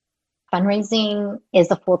Fundraising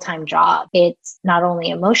is a full-time job. It's not only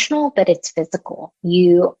emotional, but it's physical.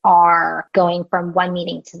 You are going from one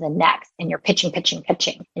meeting to the next and you're pitching,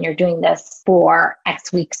 and you're doing this for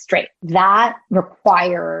X weeks straight. That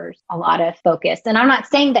requires a lot of focus. And I'm not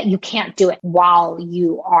saying that you can't do it while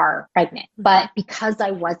you are pregnant, but because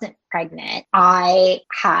I wasn't pregnant, I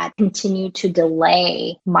had continued to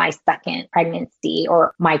delay my second pregnancy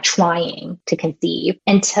or my trying to conceive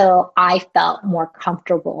until I felt more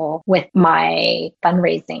comfortable with my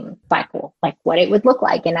fundraising cycle, like what it would look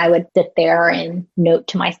like. And I would sit there and note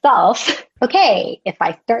to myself, okay, if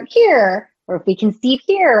I start here, or if we conceive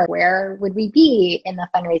here, where would we be in the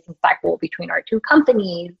fundraising cycle between our two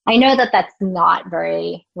companies? I know that that's not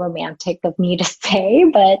very romantic of me to say,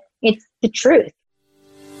 but it's the truth.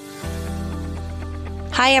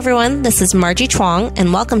 Hi, everyone. This is Margie Chuang,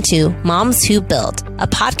 and welcome to Moms Who Build, a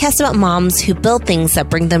podcast about moms who build things that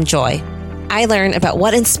bring them joy. I learn about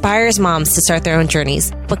what inspires moms to start their own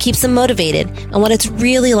journeys, what keeps them motivated, and what it's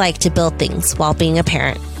really like to build things while being a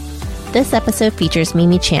parent. This episode features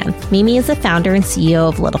Mimi Chan. Mimi is the founder and CEO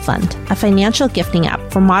of Little Fund, a financial gifting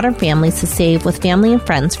app for modern families to save with family and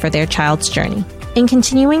friends for their child's journey. In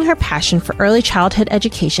continuing her passion for early childhood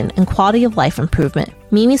education and quality of life improvement,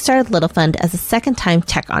 Mimi started Little Fund as a second-time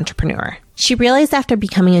tech entrepreneur. She realized after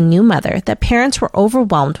becoming a new mother that parents were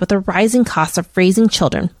overwhelmed with the rising costs of raising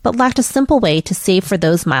children, but lacked a simple way to save for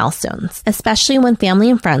those milestones, especially when family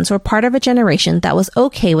and friends were part of a generation that was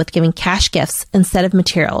okay with giving cash gifts instead of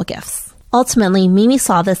material gifts. Ultimately, Mimi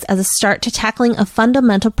saw this as a start to tackling a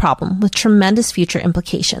fundamental problem with tremendous future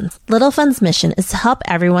implications. Little Fund's mission is to help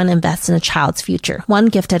everyone invest in a child's future, one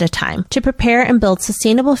gift at a time, to prepare and build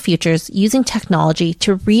sustainable futures using technology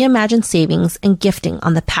to reimagine savings and gifting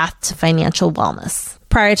on the path to financial wellness.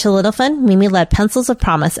 Prior to Little Fund, Mimi led Pencils of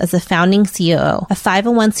Promise as the founding COO, a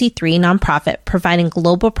 501c3 nonprofit providing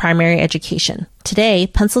global primary education. Today,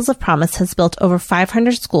 Pencils of Promise has built over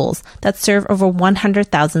 500 schools that serve over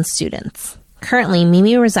 100,000 students. Currently,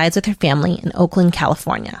 Mimi resides with her family in Oakland,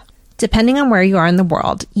 California. Depending on where you are in the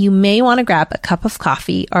world, you may want to grab a cup of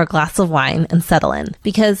coffee or a glass of wine and settle in,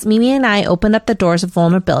 because Mimi and I open up the doors of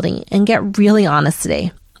vulnerability and get really honest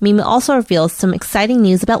today. Mimi also reveals some exciting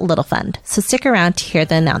news about Little Fund, so stick around to hear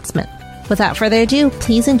the announcement. Without further ado,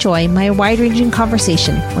 please enjoy my wide-ranging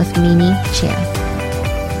conversation with Mimi Chan.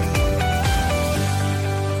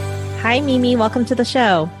 Hi, Mimi. Welcome to the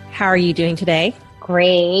show. How are you doing today?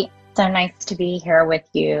 Great. So nice to be here with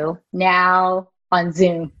you now on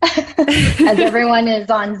Zoom, as everyone is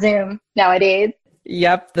on Zoom nowadays.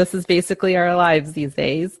 Yep. This is basically our lives these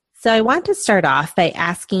days. So I want to start off by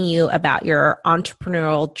asking you about your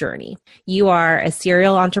entrepreneurial journey. You are a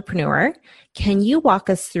serial entrepreneur. Can you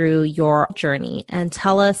walk us through your journey and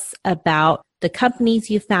tell us about the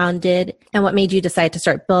companies you founded and what made you decide to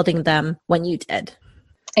start building them when you did?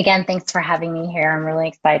 Again, thanks for having me here. I'm really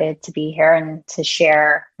excited to be here and to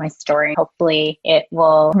share my story. Hopefully it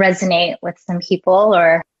will resonate with some people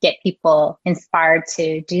or get people inspired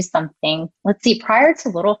to do something. Let's see, prior to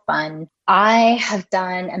Little Fund, I have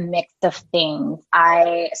done a mix of things.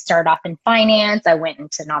 I started off in finance. I went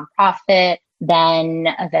into nonprofit, then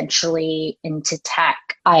eventually into tech.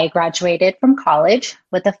 I graduated from college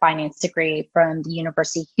with a finance degree from the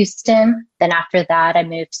University of Houston. Then after that, I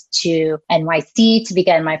moved to NYC to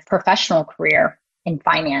begin my professional career in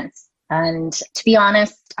finance. And to be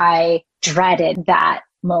honest, I dreaded that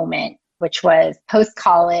moment, which was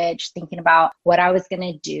post-college, thinking about what I was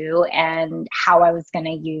going to do and how I was going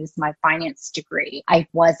to use my finance degree. I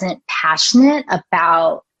wasn't passionate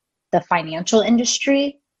about the financial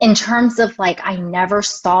industry in terms of I never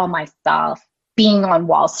saw myself being on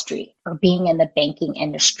Wall Street or being in the banking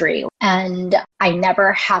industry. And I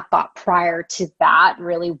never had thought prior to that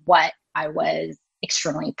really what I was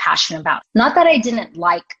extremely passionate about. Not that I didn't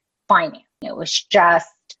like finance. It was just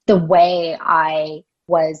the way I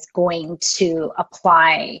was going to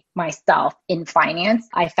apply myself in finance.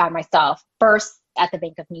 I found myself first at the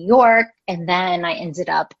Bank of New York, and then I ended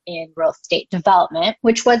up in real estate development,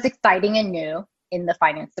 which was exciting and new in the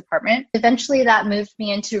finance department. Eventually that moved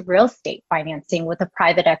me into real estate financing with a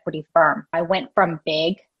private equity firm. I went from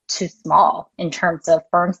big to small in terms of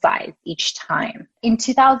firm size each time. In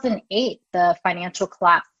 2008, the financial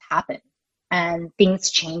collapse happened and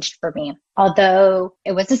things changed for me. Although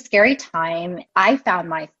it was a scary time, I found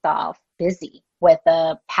myself busy with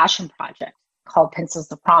a passion project called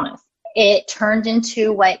Pencils of Promise. It turned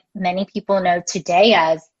into what many people know today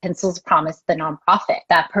as Pencils of Promise, the nonprofit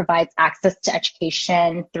that provides access to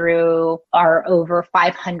education through our over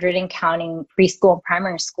 500 and counting preschool and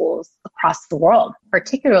primary schools across the world,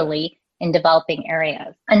 particularly in developing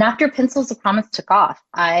areas. And after Pencils of Promise took off,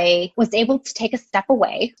 I was able to take a step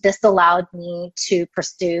away. This allowed me to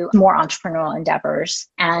pursue more entrepreneurial endeavors,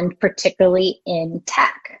 and particularly in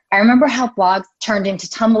tech. I remember how blogs turned into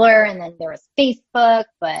Tumblr, and then there was Facebook,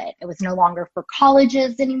 but it was no longer for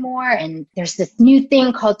colleges anymore. And there's this new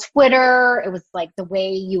thing called Twitter. It was like the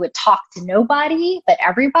way you would talk to nobody, but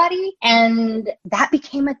everybody. And that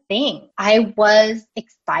became a thing. I was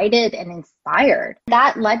excited and inspired.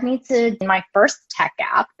 That led me to my first tech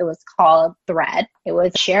app. It was called Thread. It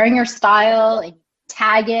was sharing your style and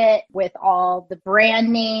tag it with all the brand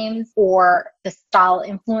names or the style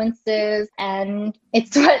influences. And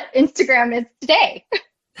it's what Instagram is today.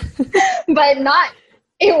 But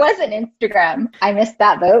it wasn't Instagram. I missed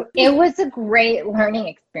that boat. It was a great learning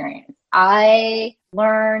experience. I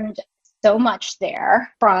learned so much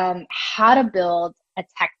there, from how to build a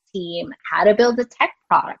tech team, how to build a tech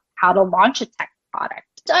product, how to launch a tech product.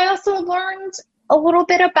 I also learned a little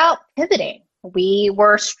bit about pivoting. We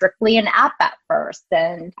were strictly an app at first,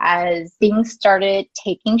 and as things started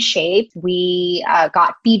taking shape, we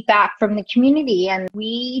got feedback from the community, and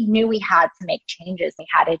we knew we had to make changes. We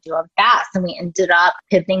had to do them fast, and we ended up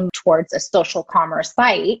pivoting towards a social commerce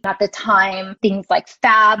site. At the time, things like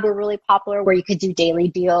Fab were really popular, where you could do daily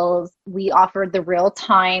deals. We offered the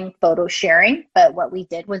real-time photo sharing, but what we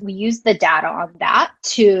did was we used the data on that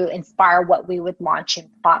to inspire what we would launch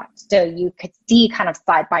in products. So you could see kind of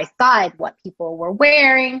side by side what people were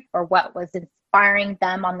wearing or what was inspiring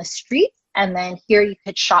them on the streets. And then here you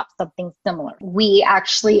could shop something similar. We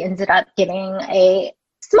actually ended up getting a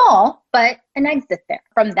small, but an exit there.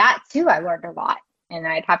 From that too, I learned a lot. And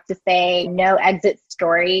I'd have to say no exit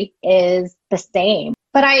story is the same.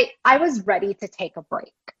 But I was ready to take a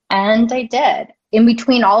break. And I did. In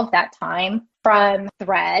between all of that time, from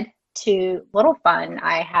Thread to Little Fun,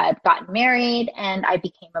 I had gotten married and I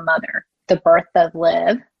became a mother. The birth of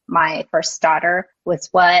Liv, my first daughter, was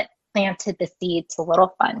what planted the seed to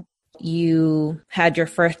Little Fun. You had your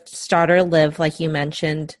first daughter, Liv, like you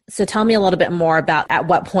mentioned. So tell me a little bit more about, at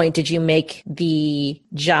what point did you make the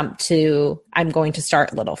jump to, I'm going to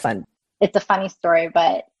start Little Fun? It's a funny story,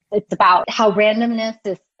 but it's about how randomness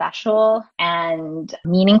is special and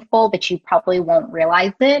meaningful, but you probably won't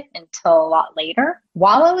realize it until a lot later.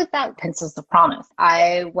 While I was at Pencils of Promise,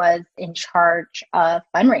 I was in charge of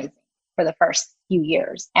fundraising for the first few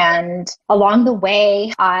years. And along the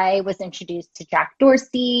way, I was introduced to Jack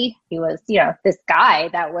Dorsey. He was, this guy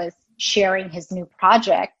that was sharing his new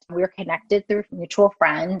project. We were connected through a mutual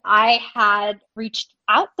friend. I had reached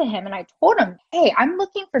out to him and I told him, hey, I'm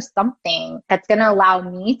looking for something that's going to allow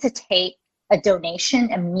me to take a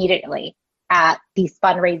donation immediately at these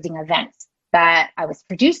fundraising events that I was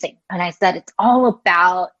producing. And I said, it's all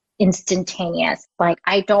about instantaneous. Like,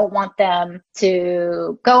 I don't want them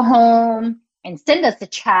to go home and send us a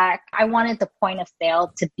check. I wanted the point of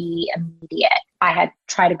sale to be immediate. I had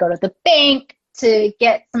tried to go to the bank to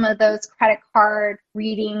get some of those credit card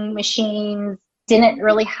reading machines, didn't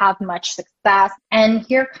really have much success. And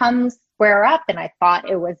here comes Square Up, and I thought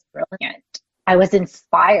it was brilliant. I was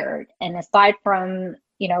inspired. And aside from,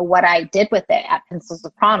 what I did with it at Pencils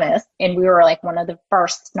of Promise, and we were like one of the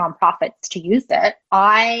first nonprofits to use it,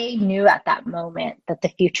 I knew at that moment that the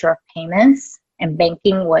future of payments and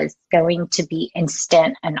banking was going to be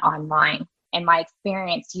instant and online. And my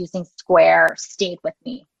experience using Square stayed with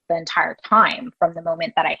me the entire time, from the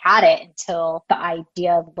moment that I had it until the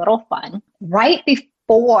idea of Little Fun. Right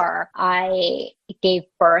before I gave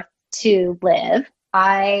birth to Liv,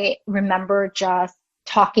 I remember just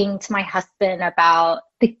talking to my husband about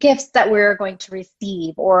the gifts that we were going to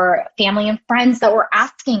receive, or family and friends that were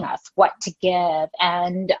asking us what to give.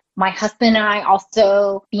 And my husband and I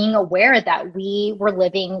also being aware that we were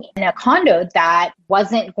living in a condo that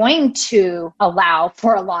wasn't going to allow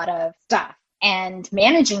for a lot of stuff. And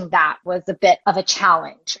managing that was a bit of a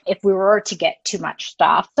challenge if we were to get too much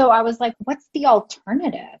stuff. So I was like, what's the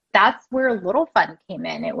alternative? That's where Little Fun came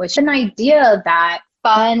in. It was an idea that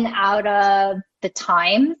spun out of the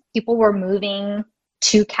time. People were moving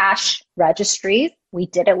to cash registries. We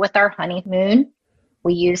did it with our honeymoon.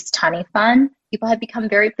 We used Honeyfund. People had become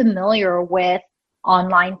very familiar with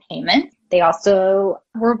online payments. They also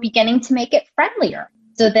were beginning to make it friendlier.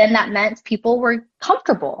 So then that meant people were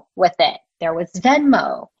comfortable with it. There was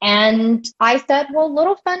Venmo. And I said, well,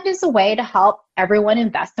 Little Fund is a way to help everyone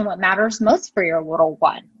invest in what matters most for your little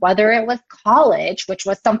one, whether it was college, which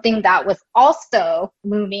was something that was also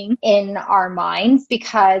looming in our minds,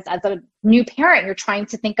 because as a new parent, you're trying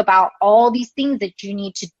to think about all these things that you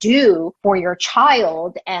need to do for your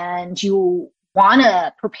child, and you want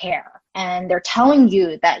to prepare and they're telling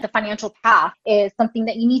you that the financial path is something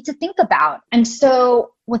that you need to think about. And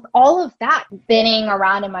so with all of that spinning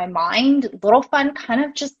around in my mind, Little Fund kind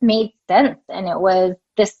of just made sense. And it was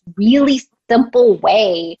this really simple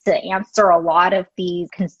way to answer a lot of these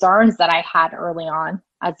concerns that I had early on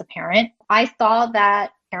as a parent. I saw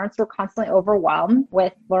that parents were constantly overwhelmed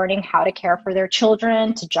with learning how to care for their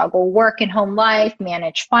children, to juggle work and home life,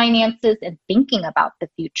 manage finances, and thinking about the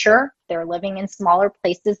future. They're living in smaller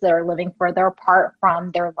places that are living further apart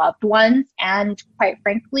from their loved ones. And quite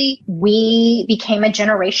frankly, we became a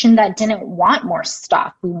generation that didn't want more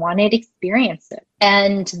stuff. We wanted experiences.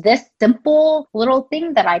 And this simple little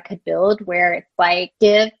thing that I could build where it's like,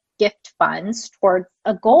 gift funds towards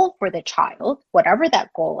a goal for the child, whatever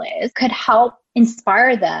that goal is, could help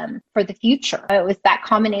inspire them for the future. It was that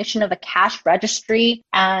combination of a cash registry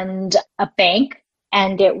and a bank,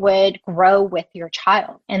 and it would grow with your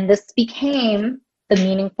child. And this became the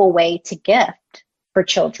meaningful way to gift for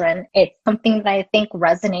children. It's something that I think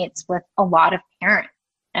resonates with a lot of parents.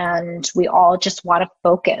 And we all just want to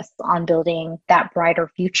focus on building that brighter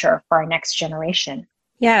future for our next generation.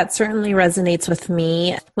 Yeah, it certainly resonates with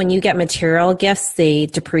me. When you get material gifts, they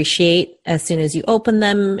depreciate as soon as you open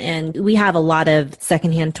them. And we have a lot of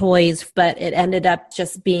secondhand toys, but it ended up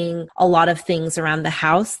just being a lot of things around the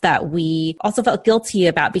house that we also felt guilty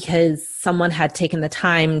about because someone had taken the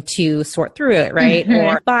time to sort through it, right?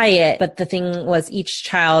 Mm-hmm. Or buy it. But the thing was each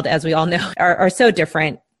child, as we all know, are so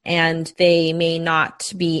different. And they may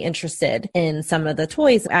not be interested in some of the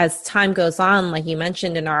toys. As time goes on, like you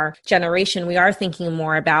mentioned, in our generation, we are thinking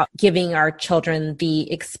more about giving our children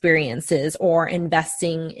the experiences or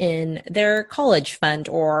investing in their college fund,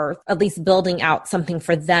 or at least building out something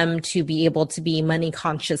for them to be able to be money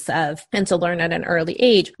conscious of and to learn at an early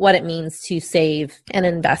age what it means to save and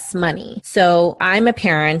invest money. So I'm a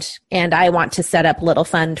parent and I want to set up Little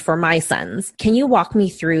Fund for my sons. Can you walk me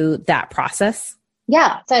through that process?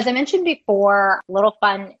 Yeah. So as I mentioned before, Little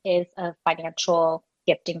Fund is a financial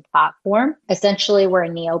gifting platform. Essentially, we're a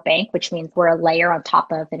neobank, which means we're a layer on top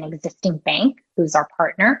of an existing bank who's our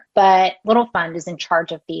partner. But Little Fund is in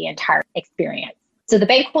charge of the entire experience. So the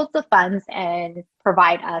bank holds the funds and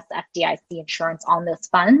provide us FDIC insurance on those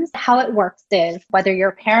funds. How it works is whether you're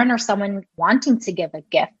a parent or someone wanting to give a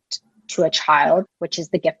gift to a child, which is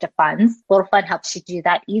the gift of funds, Little Fund helps you do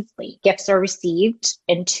that easily. Gifts are received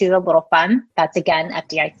into a Little Fund. That's again,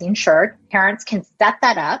 FDIC insured. Parents can set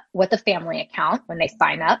that up with a family account when they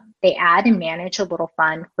sign up. They add and manage a Little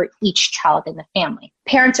Fund for each child in the family.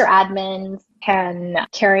 Parents or admins can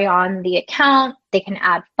carry on the account. They can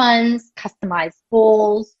add funds, customize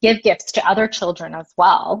goals, give gifts to other children as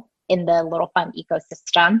well. In the Little Fund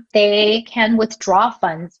ecosystem, they can withdraw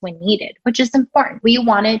funds when needed, which is important. We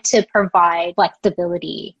wanted to provide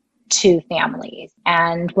flexibility to families.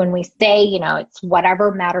 And when we say, it's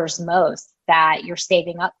whatever matters most that you're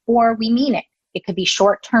saving up for, we mean it. It could be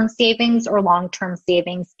short-term savings or long-term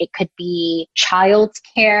savings. It could be child's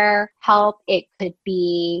care help. It could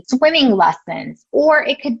be swimming lessons, or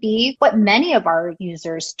it could be what many of our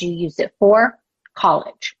users do use it for,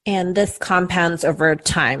 college. And this compounds over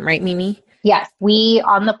time, right, Mimi? Yes, we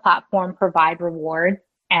on the platform provide rewards,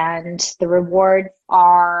 and the rewards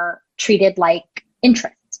are treated like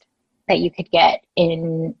interest that you could get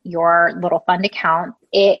in your Little Fund account.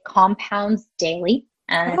 It compounds daily,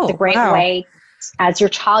 and it's a great way. As your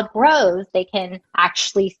child grows, they can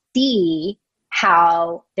actually see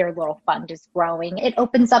how their Little Fund is growing. It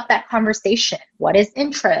opens up that conversation. What is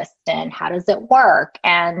interest and how does it work?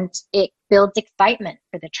 And it builds excitement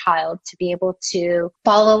for the child to be able to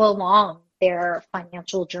follow along their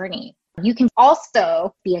financial journey. You can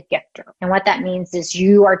also be a gifter. And what that means is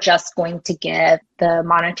you are just going to give the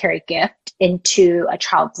monetary gift into a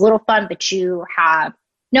child's Little Fund, but you have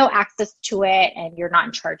no access to it and you're not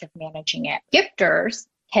in charge of managing it. Gifters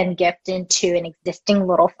can gift into an existing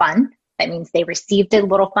Little Fund. That means they received a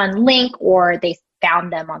Little Fund link or they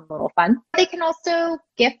found them on Little Fund. They can also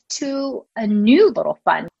gift to a new Little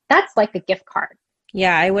Fund. That's like a gift card.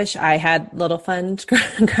 Yeah, I wish I had Little Fund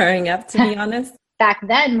growing up, to be honest. Back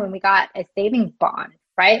then when we got a savings bond,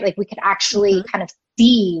 right? Like we could actually kind of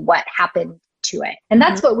see what happened to it. And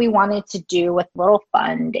that's what we wanted to do with Little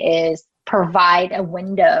Fund, is provide a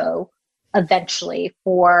window eventually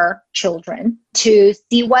for children to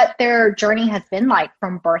see what their journey has been like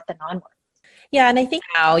from birth and onward. Yeah, and I think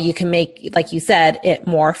now you can make, like you said, it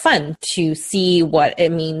more fun to see what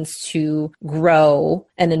it means to grow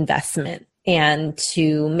an investment and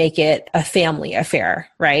to make it a family affair,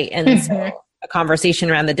 right? And so a conversation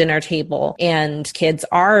around the dinner table, and kids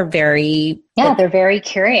are very... Yeah, they're very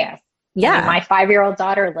curious. Yeah. I mean, my 5-year-old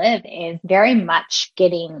daughter, Liv, is very much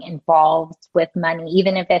getting involved with money,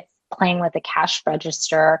 even if it's playing with a cash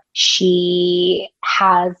register. She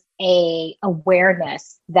has a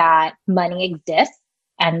awareness that money exists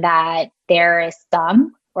and that there is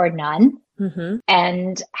some or none,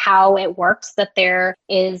 and how it works, that there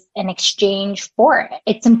is an exchange for it.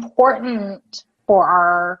 It's important for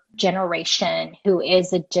our generation, who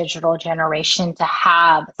is a digital generation, to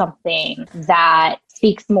have something that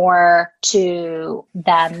speaks more to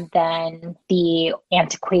them than the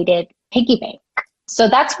antiquated piggy bank. So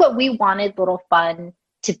that's what we wanted Little Fun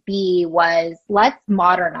to be, was let's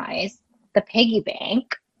modernize the piggy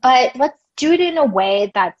bank, but let's do it in a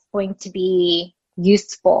way that's going to be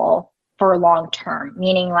useful for long term,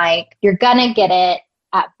 meaning like you're gonna get it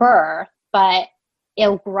at birth, but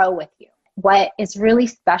it'll grow with you. What is really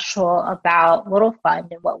special about Little Fun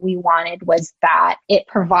and what we wanted was that it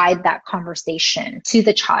provide that conversation to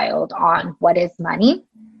the child on what is money.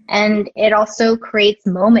 And it also creates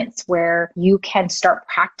moments where you can start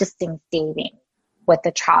practicing saving with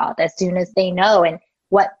the child as soon as they know. And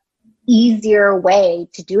what easier way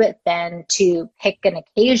to do it than to pick an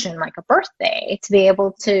occasion like a birthday to be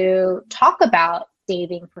able to talk about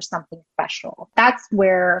saving for something special. That's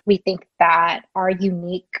where we think that our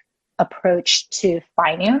unique approach to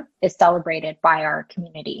finance is celebrated by our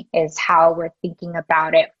community, is how we're thinking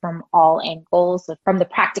about it from all angles, from the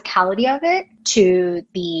practicality of it to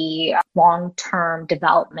the long-term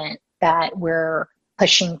development that we're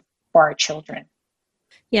pushing for our children.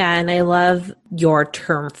 Yeah, and I love your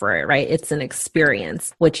term for it, right? It's an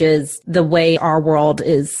experience, which is the way our world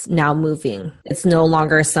is now moving. It's no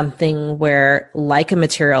longer something where, like a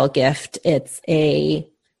material gift, it's a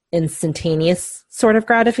instantaneous sort of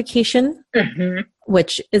gratification,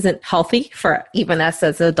 which isn't healthy for even us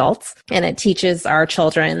as adults. And it teaches our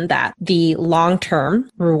children that the long-term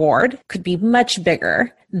reward could be much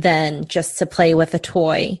bigger than just to play with a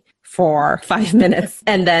toy for 5 minutes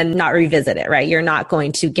and then not revisit it, right? You're not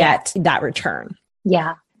going to get that return.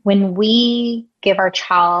 Yeah. When we give our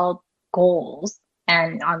child goals,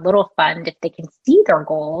 and on Little Fun, if they can see their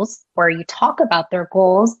goals, where you talk about their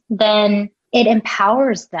goals, then it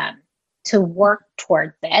empowers them to work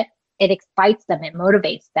towards it. It excites them, it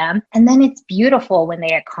motivates them. And then it's beautiful when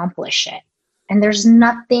they accomplish it. And there's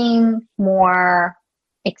nothing more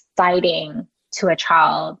exciting to a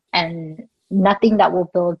child and nothing that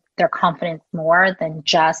will build their confidence more than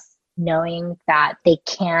just knowing that they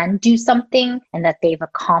can do something and that they've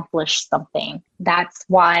accomplished something. That's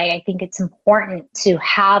why I think it's important to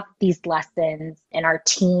have these lessons, and our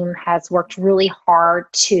team has worked really hard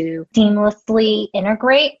to seamlessly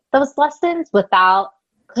integrate those lessons without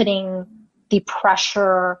putting the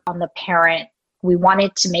pressure on the parent. We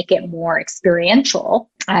wanted to make it more experiential,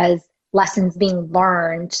 as lessons being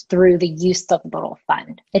learned through the use of Little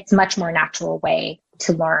Fun. It's a much more natural way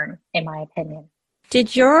to learn, in my opinion.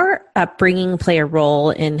 Did your upbringing play a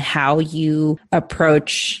role in how you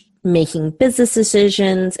approach making business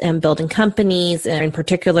decisions and building companies, and in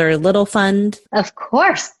particular, Little Fun? Of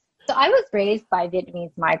course. So I was raised by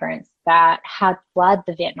Vietnamese migrants that had fled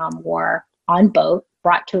the Vietnam War on boat,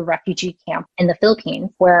 brought to a refugee camp in the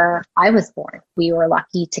Philippines, where I was born. We were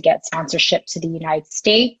lucky to get sponsorship to the United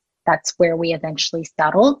States. That's where we eventually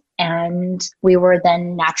settled, and we were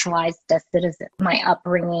then naturalized as citizens. My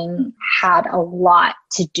upbringing had a lot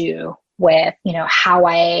to do with, how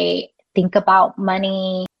I think about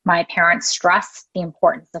money. My parents stressed the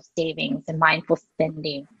importance of savings and mindful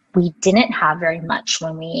spending. We didn't have very much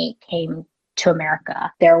when we came to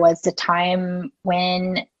America. There was a time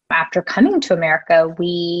when, after coming to America,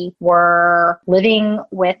 we were living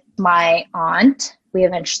with my aunt. We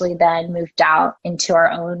eventually then moved out into our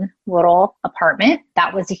own little apartment.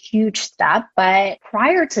 That was a huge step. But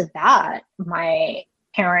prior to that, my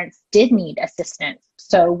parents did need assistance.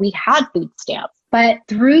 So we had food stamps. But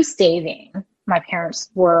through saving, my parents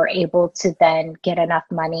were able to then get enough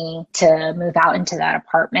money to move out into that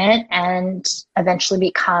apartment and eventually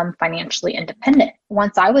become financially independent.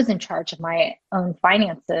 Once I was in charge of my own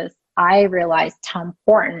finances, I realized how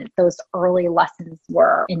important those early lessons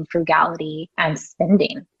were in frugality and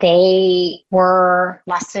spending. They were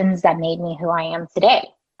lessons that made me who I am today.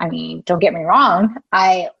 I mean, don't get me wrong.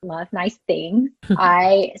 I love nice things.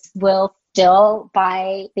 I will still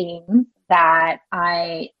buy things that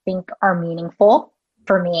I think are meaningful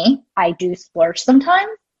for me. I do splurge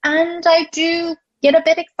sometimes, and I do get a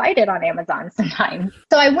bit excited on Amazon sometimes.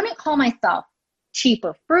 So I wouldn't call myself cheap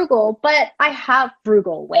or frugal, but I have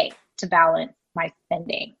frugal ways to balance my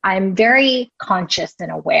spending. I'm very conscious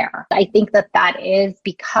and aware. I think that is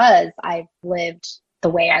because I've lived the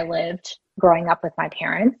way I lived growing up with my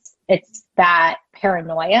parents. It's that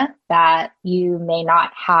paranoia that you may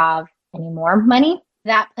not have any more money.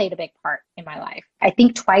 That played a big part in my life. I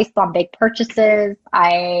think twice on big purchases.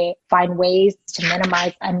 I find ways to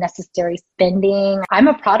minimize unnecessary spending. I'm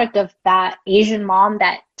a product of that Asian mom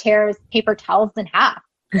that tears paper towels in half.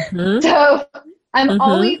 So I'm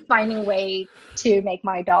always finding ways to make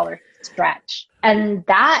my dollar stretch. And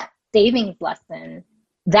that savings lesson,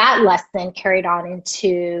 that lesson carried on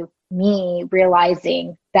into me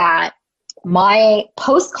realizing that my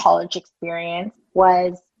post-college experience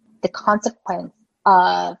was the consequence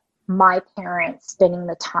of my parents spending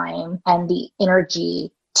the time and the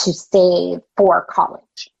energy to save for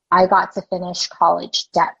college. I got to finish college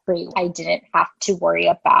debt-free. I didn't have to worry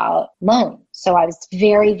about loans. So I was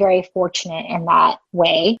very, very fortunate in that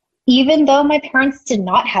way. Even though my parents did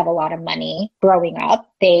not have a lot of money growing up,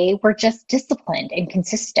 they were just disciplined and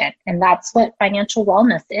consistent. And that's what financial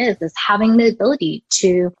wellness is having the ability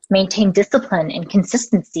to maintain discipline and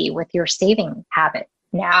consistency with your saving habits.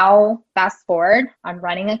 Now, fast forward, I'm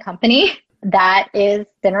running a company that is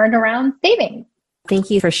centered around savings.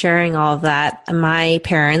 Thank you for sharing all of that. My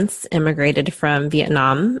parents immigrated from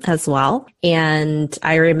Vietnam as well. And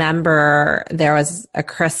I remember there was a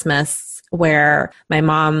Christmas where my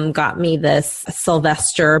mom got me this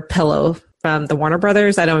Sylvester pillow from the Warner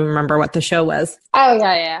Brothers. I don't even remember what the show was. Oh,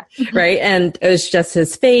 yeah. Right. And it was just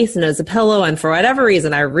his face and it was a pillow. And for whatever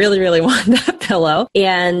reason, I really, really wanted that pillow.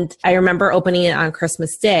 And I remember opening it on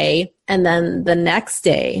Christmas Day. And then the next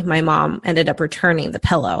day, my mom ended up returning the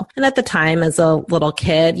pillow. And at the time, as a little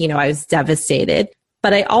kid, I was devastated.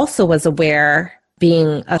 But I also was aware,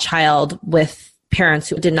 being a child with parents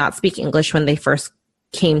who did not speak English when they first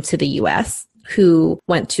came to the US, who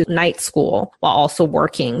went to night school while also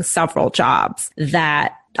working several jobs,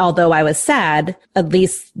 that although I was sad, at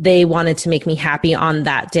least they wanted to make me happy on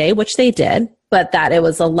that day, which they did, but that it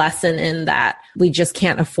was a lesson in that we just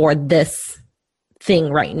can't afford this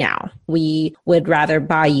thing right now. We would rather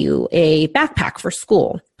buy you a backpack for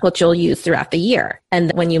school, which you'll use throughout the year.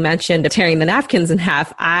 And when you mentioned tearing the napkins in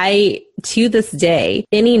half, to this day,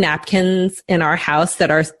 any napkins in our house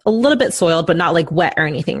that are a little bit soiled, but not like wet or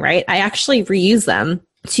anything, right? I actually reuse them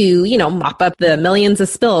to, mop up the millions of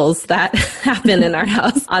spills that happen in our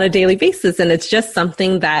house on a daily basis. And it's just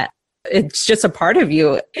something that it's just a part of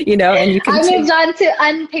you, and you can. I moved on to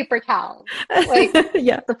unpaper towels.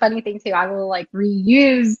 Yeah. The funny thing too, I will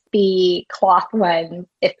reuse the cloth ones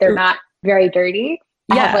if they're not very dirty.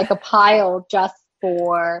 I have a pile just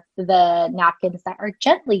for the napkins that are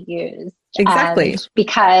gently used. Exactly.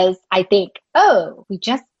 Because I think, we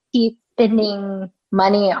just keep spending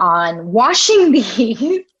money on washing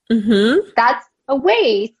these. That's a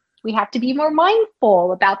waste. We have to be more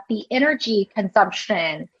mindful about the energy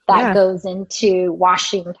consumption that goes into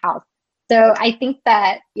washing towels. So I think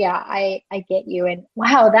that, I get you. And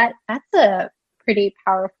wow, that's a pretty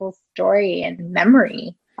powerful story and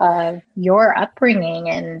memory of your upbringing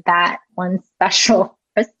and that one special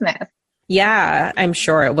Christmas. Yeah, I'm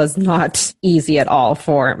sure it was not easy at all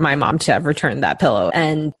for my mom to have returned that pillow.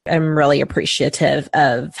 And I'm really appreciative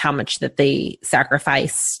of how much that they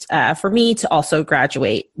sacrificed for me to also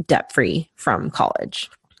graduate debt-free from college.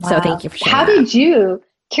 Wow. So thank you for sharing.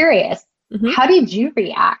 How did you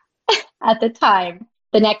react at the time,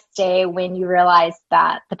 the next day when you realized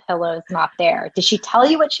that the pillow is not there? Did she tell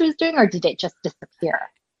you what she was doing or did it just disappear?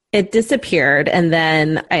 It disappeared. And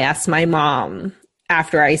then I asked my mom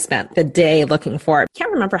after I spent the day looking for it. I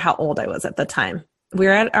can't remember how old I was at the time. We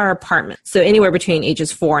were at our apartment, so anywhere between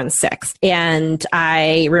ages 4 and 6. And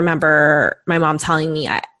I remember my mom telling me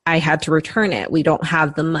I had to return it. We don't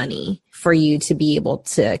have the money for you to be able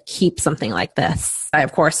to keep something like this. I,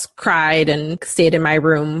 of course, cried and stayed in my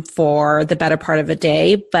room for the better part of a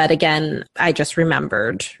day. But again, I just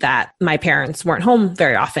remembered that my parents weren't home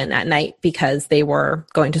very often at night because they were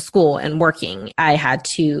going to school and working. I had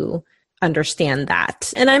to understand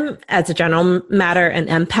that. And I'm, as a general matter, an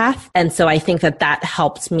empath. And so I think that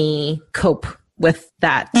helped me cope with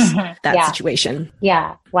that situation.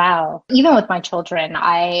 Yeah. Wow. Even with my children,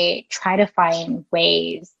 I try to find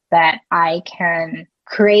ways that I can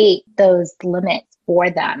create those limits for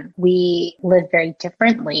them. We live very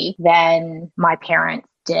differently than my parents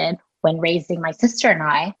did when raising my sister and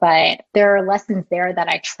I, but there are lessons there that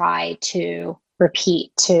I try to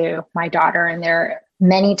repeat to my daughter. And there are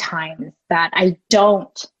many times that I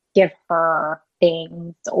don't give her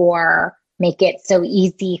things or make it so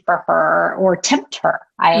easy for her or tempt her.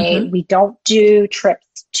 We don't do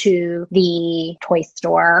trips to the toy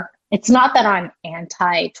store. It's not that I'm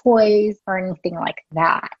anti-toys or anything like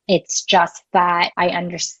that. It's just that I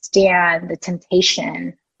understand the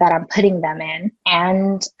temptation that I'm putting them in.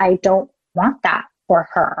 And I don't want that for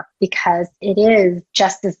her, because it is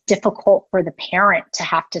just as difficult for the parent to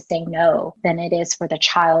have to say no than it is for the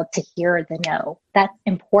child to hear the no. That's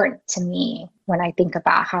important to me when I think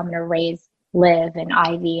about how I'm going to raise Liv and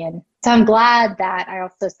Ivy. And so I'm glad that I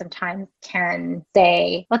also sometimes can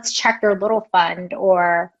say, let's check your little fund,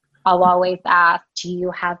 or I'll always ask, do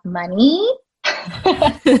you have money?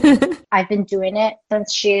 I've been doing it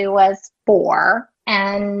since she was 4.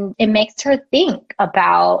 And it makes her think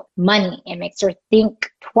about money. It makes her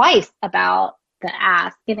think twice about the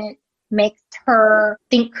ask. And it makes her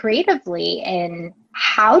think creatively in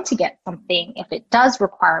how to get something if it does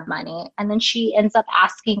require money. And then she ends up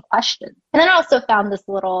asking questions. And then I also found this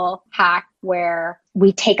little hack where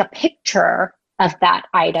we take a picture of that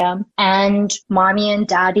item and mommy and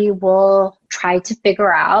daddy will try to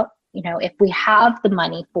figure out, if we have the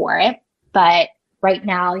money for it, but right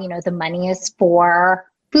now, the money is for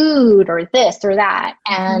food or this or that.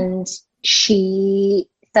 And she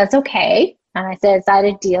says, okay. And I said, is that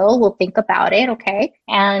a deal? We'll think about it. Okay.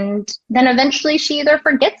 And then eventually she either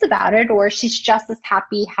forgets about it or she's just as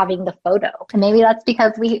happy having the photo. And maybe that's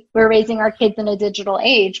because we're raising our kids in a digital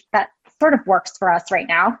age. That sort of works for us right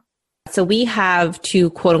now. So we have 2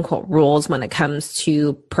 quote unquote rules when it comes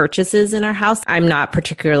to purchases in our house. I'm not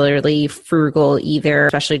particularly frugal either,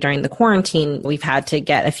 especially during the quarantine. We've had to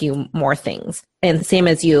get a few more things. And same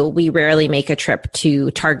as you, we rarely make a trip to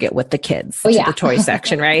Target with the kids to the toy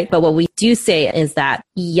section, right? But what we do say is that,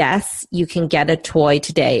 yes, you can get a toy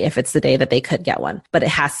today if it's the day that they could get one, but it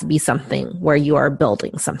has to be something where you are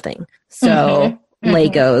building something. So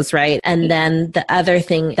Legos, right? And then the other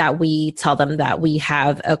thing that we tell them that we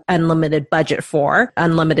have an unlimited budget for,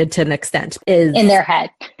 unlimited to an extent, is in their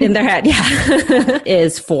head, yeah,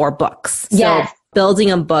 is for books. Yes. So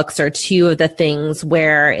building and books are 2 of the things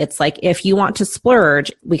where it's like, if you want to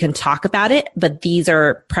splurge, we can talk about it. But these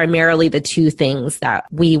are primarily the 2 things that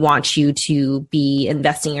we want you to be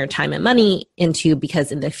investing your time and money into,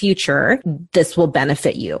 because in the future, this will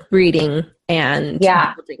benefit you, reading and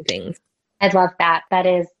building things. I love that. That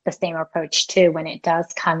is the same approach too when it does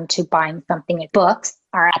come to buying something. Books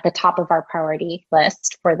are at the top of our priority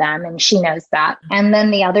list for them, and she knows that. And then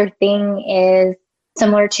the other thing is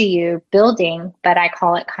similar to you, building, but I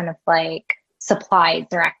call it kind of like supplies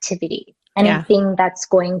or activity. Anything that's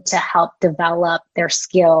going to help develop their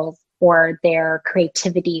skills or their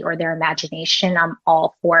creativity or their imagination, I'm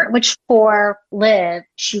all for it. Which for Liv,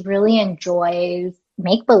 she really enjoys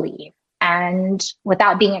make-believe. And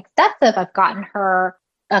without being excessive, I've gotten her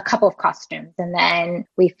a couple of costumes, and then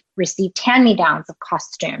we've received hand-me-downs of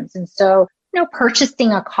costumes. And so,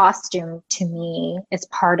 purchasing a costume to me is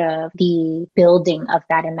part of the building of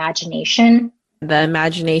that imagination. The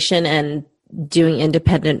imagination and doing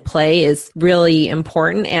independent play is really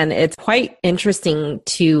important. And it's quite interesting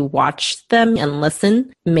to watch them and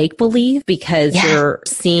listen, make believe, because you're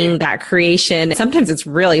seeing that creation. Sometimes it's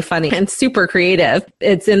really funny and super creative.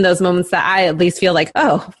 It's in those moments that I at least feel like,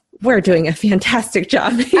 oh, we're doing a fantastic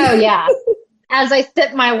job. Oh, yeah. As I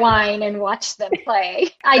sip my wine and watch them play,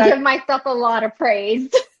 I give myself a lot of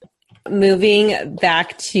praise. Moving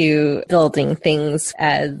back to building things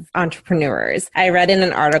as entrepreneurs, I read in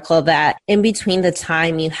an article that in between the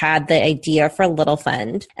time you had the idea for Little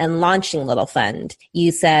Fund and launching Little Fund,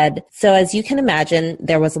 you said, so as you can imagine,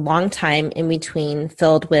 there was a long time in between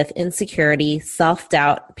filled with insecurity,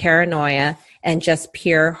 self-doubt, paranoia, and just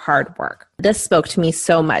pure hard work. This spoke to me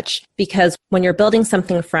so much because when you're building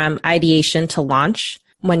something from ideation to launch,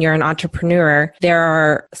 when you're an entrepreneur, there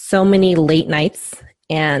are so many late nights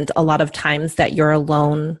and a lot of times that you're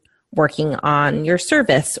alone working on your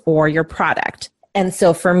service or your product. And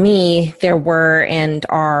so for me, there were and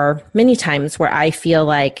are many times where I feel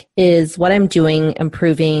like, is what I'm doing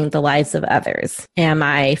improving the lives of others? Am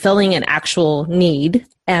I filling an actual need?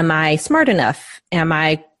 Am I smart enough? Am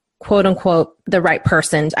I, quote unquote, the right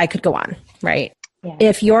person? I could go on, right? Yeah.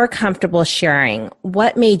 If you're comfortable sharing,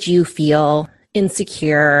 what made you feel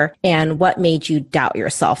insecure and what made you doubt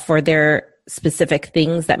yourself? Were there specific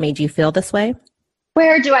things that made you feel this way?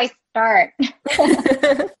 Where do I start?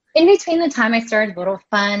 In between the time I started Little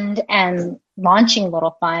Fund and launching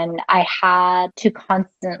Little Fund, I had to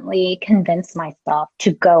constantly convince myself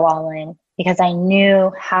to go all in because I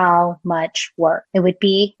knew how much work it would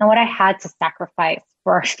be and what I had to sacrifice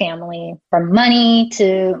for our family, from money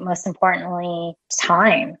to, most importantly,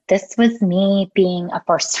 time. This was me being a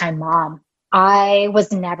first-time mom. I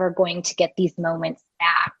was never going to get these moments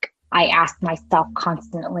back. I asked myself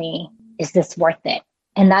constantly, is this worth it?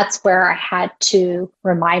 And that's where I had to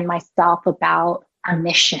remind myself about our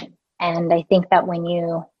mission. And I think that when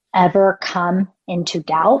you ever come into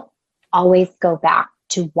doubt, always go back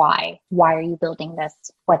to why. Why are you building this?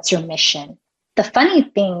 What's your mission? The funny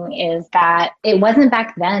thing is that it wasn't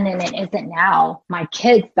back then and it isn't now my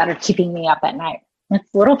kids that are keeping me up at night.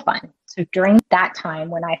 It's a little fun. So during that time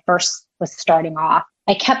when I first was starting off,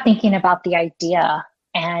 I kept thinking about the idea,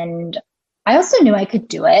 and I also knew I could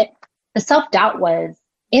do it. The self-doubt was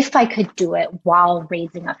if I could do it while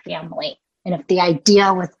raising a family, and if the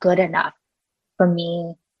idea was good enough for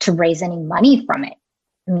me to raise any money from it.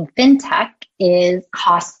 I mean, fintech is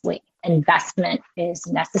costly. Investment is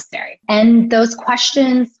necessary. And those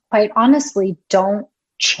questions, quite honestly, don't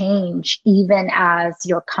change even as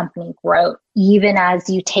your company grows, even as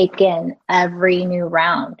you take in every new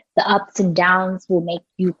round. The ups and downs will make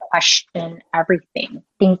you question everything.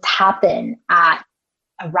 Things happen at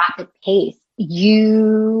a rapid pace.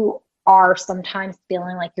 You are sometimes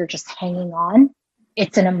feeling like you're just hanging on.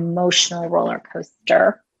 It's an emotional roller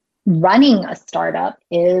coaster. Running a startup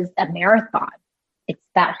is a marathon. It's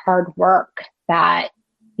that hard work that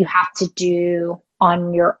you have to do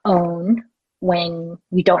on your own when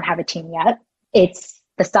you don't have a team yet. It's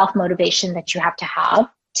the self-motivation that you have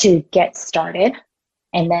to get started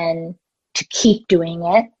and then to keep doing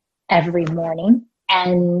it every morning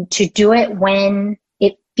and to do it when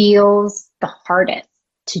it feels the hardest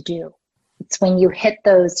to do. It's when you hit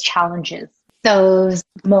those challenges, those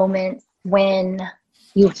moments when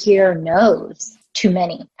you hear no's too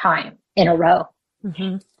many times in a row.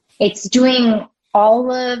 Mm-hmm. It's doing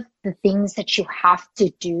all of the things that you have to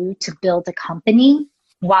do to build a company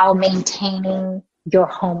while maintaining your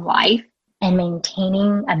home life and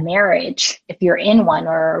maintaining a marriage, if you're in one,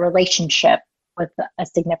 or a relationship with a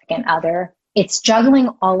significant other. It's juggling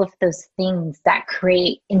all of those things that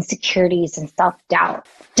create insecurities and self-doubt.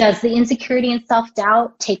 Does the insecurity and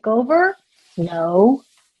self-doubt take over? No,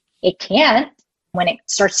 it can't. When it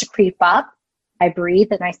starts to creep up, I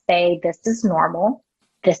breathe and I say, this is normal.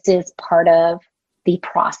 This is part of the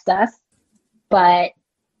process, but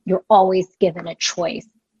you're always given a choice.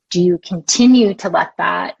 Do you continue to let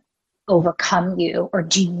that overcome you, or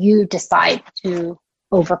do you decide to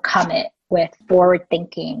overcome it with forward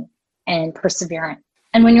thinking and perseverance?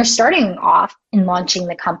 And when you're starting off and launching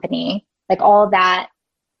the company, like all that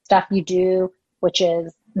stuff you do, which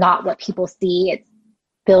is not what people see, it's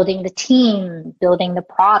building the team, building the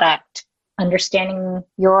product, understanding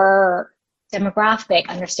your demographic,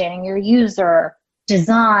 understanding your user,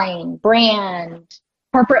 design, brand,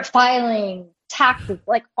 corporate filing, taxes,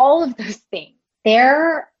 like all of those things.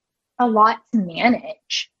 They're a lot to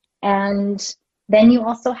manage. And then you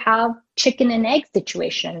also have chicken and egg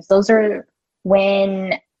situations. Those are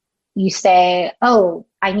when you say, oh,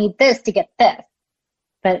 I need this to get this.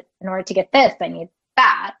 But in order to get this, I need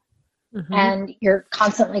that. Mm-hmm. And you're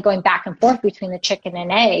constantly going back and forth between the chicken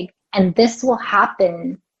and egg. And this will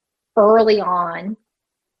happen early on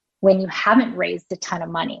when you haven't raised a ton of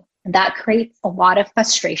money. And that creates a lot of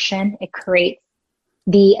frustration. It creates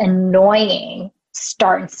the annoying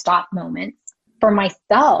start and stop moments. For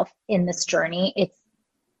myself in this journey, it's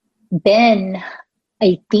been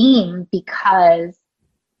a theme because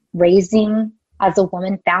raising as a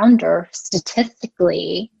woman founder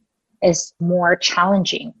statistically is more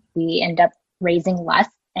challenging. We end up raising less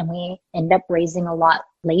and we end up raising a lot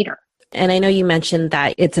later. And I know you mentioned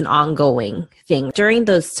that it's an ongoing thing. During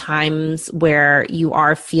those times where you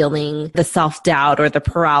are feeling the self-doubt or the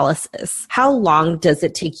paralysis, how long does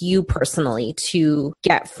it take you personally to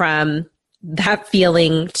get from that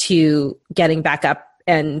feeling to getting back up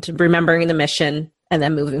and remembering the mission and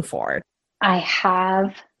then moving forward? I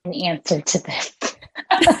have an answer to this.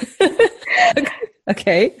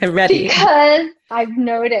 Okay, I'm ready. Because I've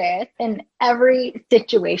noticed in every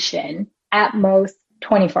situation, at most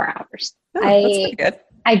 24 hours. Oh, that's pretty good.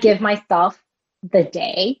 I give myself the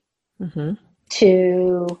day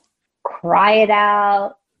to cry it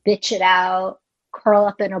out, bitch it out, curl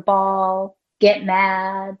up in a ball, get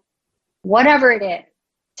mad, whatever it is,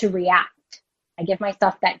 to react. I give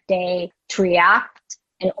myself that day to react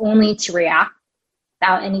and only to react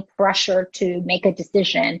without any pressure to make a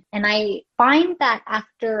decision. And I find that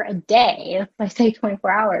after a day, if I say 24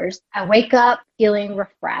 hours, I wake up feeling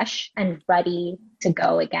refreshed and ready to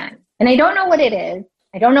go again. And I don't know what it is.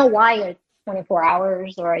 I don't know why it's 24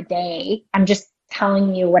 hours or a day. I'm just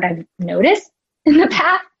telling you what I've noticed in the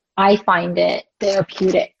past. I find it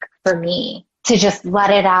therapeutic for me to just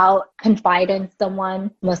let it out, confide in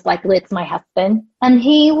someone. Most likely it's my husband. And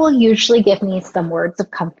he will usually give me some words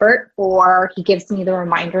of comfort, or he gives me the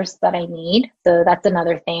reminders that I need. So that's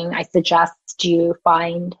another thing. I suggest you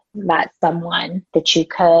find that someone that you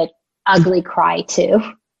could ugly cry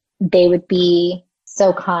to. They would be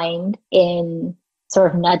so kind in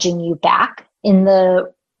sort of nudging you back in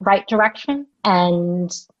the right direction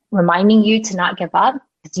and reminding you to not give up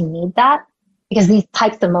because you need that. Because these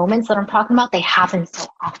types of moments that I'm talking about, they happen so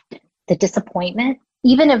often. The disappointment,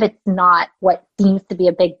 even if it's not what seems to be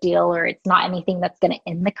a big deal or it's not anything that's going to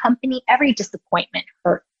end the company, every disappointment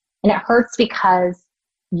hurts. And it hurts because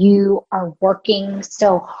you are working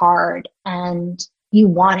so hard and you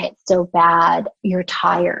want it so bad. You're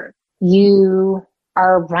tired. You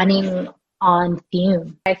are running on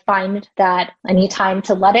fumes. I find that I need time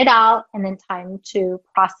to let it out and then time to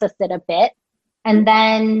process it a bit and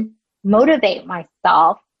then motivate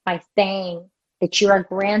myself by saying that you are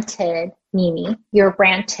granted, Mimi, you're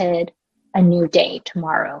granted a new day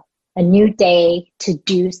tomorrow, a new day to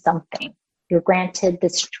do something. You're granted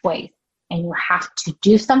this choice and you have to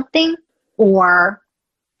do something or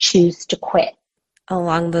choose to quit.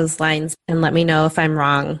 Along those lines, and let me know if I'm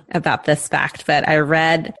wrong about this fact, but I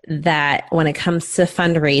read that when it comes to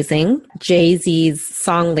fundraising, Jay-Z's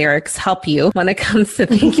song lyrics help you when it comes to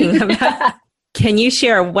thinking about. Can you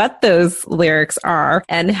share what those lyrics are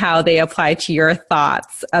and how they apply to your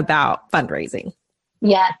thoughts about fundraising?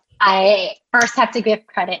 Yes, I first have to give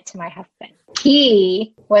credit to my husband.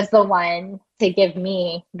 He was the one to give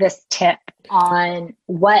me this tip on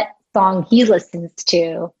what song he listens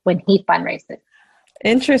to when he fundraises.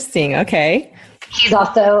 Interesting. Okay. He's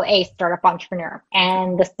also a startup entrepreneur,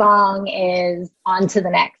 and the song is On to the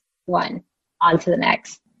Next One, On to the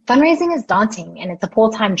Next. Fundraising is daunting and it's a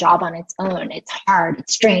full-time job on its own. It's hard,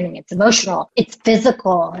 it's draining, it's emotional, it's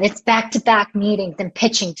physical, it's back-to-back meetings and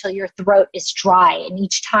pitching till your throat is dry. And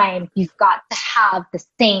each time you've got to have the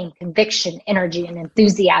same conviction, energy, and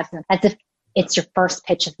enthusiasm as if it's your first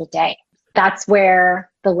pitch of the day. That's where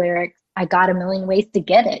the lyrics, I got a million ways to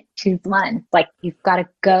get it, choose one. Like you've got to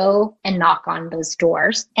go and knock on those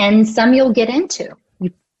doors. And some you'll get into.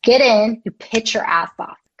 You get in, you pitch your ass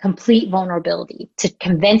off. Complete vulnerability to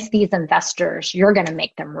convince these investors you're going to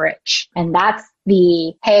make them rich. And that's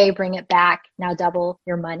the, hey, bring it back, now double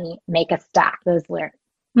your money, make a stack, those lyrics.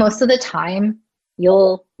 Most of the time,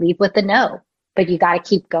 you'll leave with a no, but you got to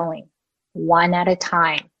keep going one at a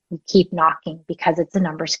time. You keep knocking because it's a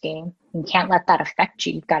numbers game. You can't let that affect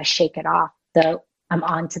you. You've got to shake it off. So I'm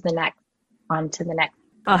on to the next, on to the next.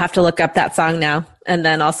 I'll have to look up that song now and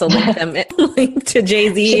then also link to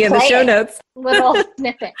Jay-Z in the show notes. Little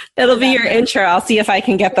snippet. It'll be your intro. I'll see if I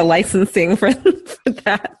can get the licensing for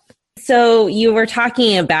that. So you were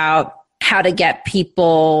talking about how to get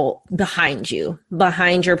people behind you,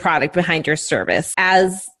 behind your product, behind your service.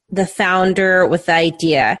 As the founder with the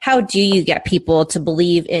idea, how do you get people to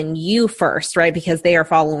believe in you first, right? Because they are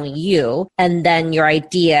following you, and then your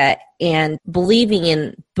idea, and believing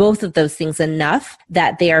in both of those things enough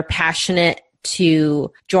that they are passionate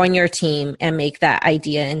to join your team and make that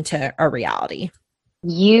idea into a reality?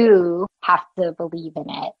 You have to believe in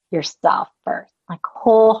it yourself first, like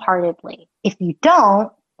wholeheartedly. If you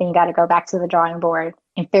don't, then you got to go back to the drawing board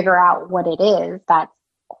and figure out what it is that's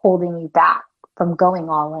holding you back from going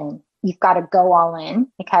all in. You've got to go all in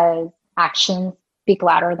because actions speak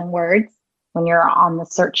louder than words. When you're on the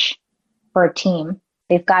search for a team,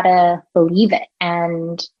 they've got to believe it.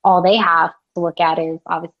 And all they have to look at is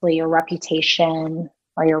obviously your reputation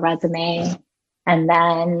or your resume, and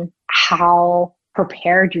then how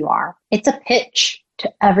prepared you are. It's a pitch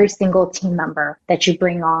to every single team member that you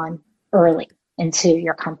bring on early into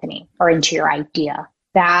your company or into your idea.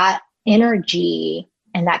 That energy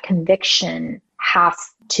and that conviction has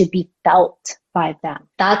to be felt by them.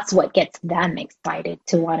 That's what gets them excited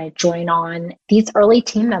to want to join on. These early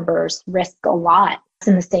team members risk a lot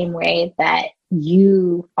in the same way that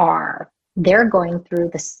you are. They're going through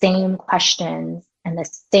the same questions and the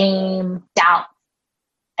same doubts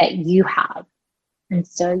that you have. And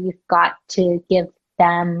so you've got to give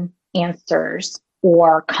them answers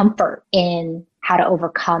or comfort in how to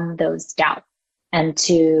overcome those doubts and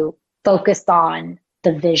to focus on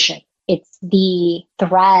the vision. It's the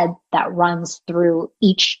thread that runs through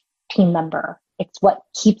each team member. It's what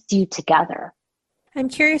keeps you together. I'm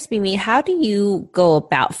curious, Mimi, how do you go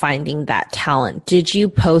about finding that talent? Did you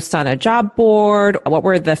post on a job board? What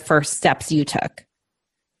were the first steps you took?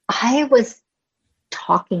 I was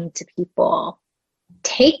talking to people.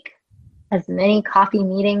 Take as many coffee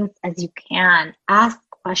meetings as you can. Ask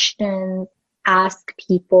questions. Ask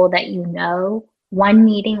people that you know. One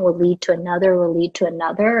meeting will lead to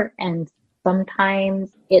another, and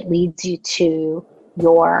sometimes it leads you to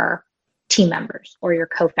your team members or your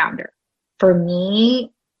co-founder. For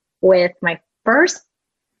me, with my first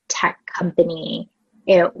tech company,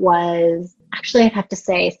 it was actually, I'd have to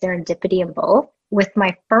say serendipity in both. With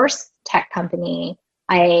my first tech company,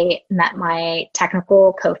 I met my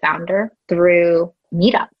technical co-founder through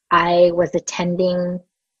meetups. I was attending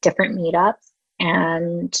different meetups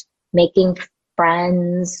and making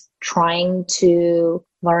friends, trying to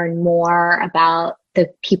learn more about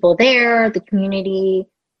the people there, the community,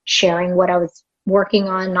 sharing what I was working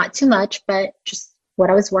on, not too much, but just what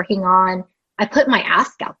I was working on. I put my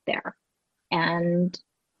ask out there. And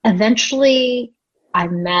eventually I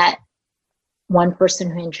met one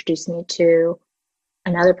person who introduced me to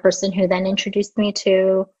another person who then introduced me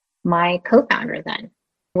to my co-founder then.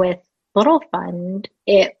 With Little Fund,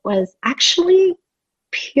 it was actually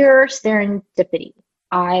pure serendipity.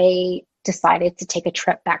 I decided to take a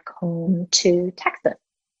trip back home to Texas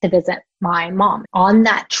to visit my mom. On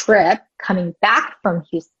that trip, coming back from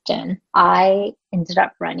Houston, I ended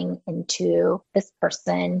up running into this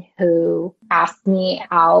person who asked me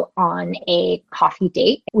out on a coffee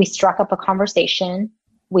date. We struck up a conversation.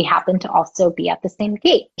 We happened to also be at the same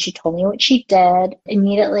gate. She told me what she did.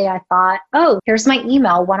 Immediately, I thought, oh, here's my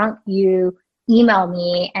email. Why don't you email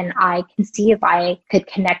me and I can see if I could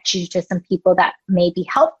connect you to some people that may be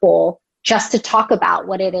helpful just to talk about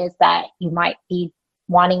what it is that you might be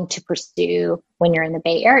wanting to pursue when you're in the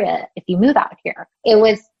Bay Area if you move out here. It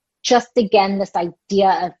was just, again, this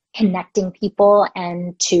idea of connecting people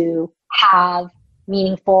and to have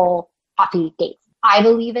meaningful coffee dates. I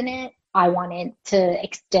believe in it. I wanted to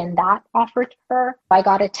extend that offer to her. I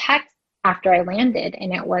got a text after I landed,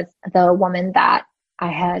 and it was the woman that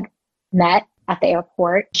I had met at the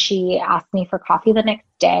airport. She asked me for coffee the next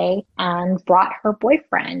day and brought her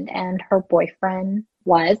boyfriend, and her boyfriend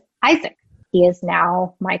was Isaac. He is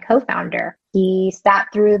now my co-founder. He sat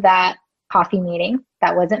through that coffee meeting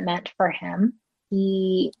that wasn't meant for him.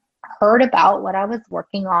 He heard about what I was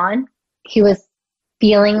working on. He was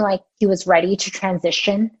feeling like he was ready to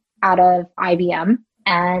transition out of IBM,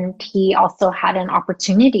 and he also had an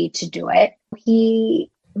opportunity to do it.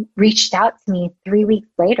 He reached out to me 3 weeks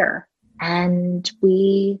later, and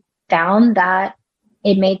we found that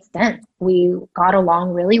it made sense. We got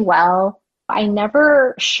along really well. I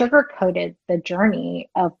never sugarcoated the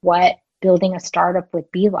journey of what building a startup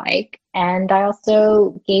would be like. And I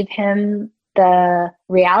also gave him the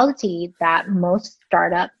reality that most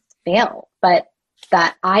startups fail, but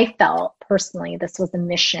that I felt personally this was a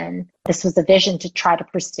mission, this was a vision to try to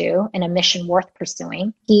pursue and a mission worth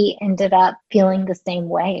pursuing. He ended up feeling the same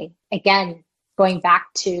way. Again, going back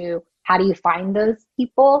to how do you find those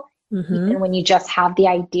people? Even when you just have the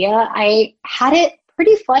idea, I had it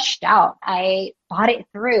pretty fleshed out. I thought it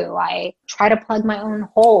through. I tried to plug my own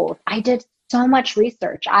holes. I did so much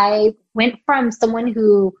research. I went from someone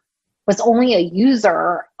who was only a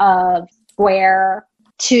user of Square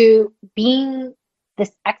to being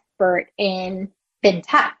this expert in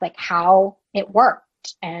fintech, like how it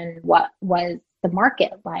worked and what was the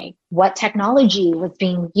market like, what technology was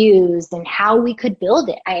being used and how we could build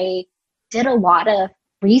it. I did a lot of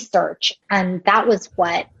research, and that was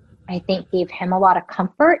what I think gave him a lot of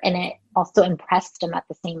comfort, and it also impressed him at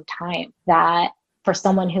the same time that for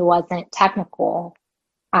someone who wasn't technical,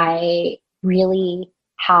 I really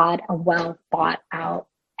had a well thought out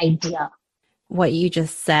idea. What you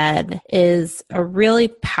just said is a really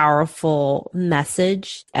powerful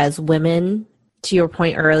message as women. To your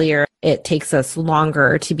point earlier, it takes us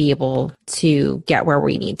longer to be able to get where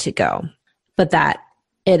we need to go, but that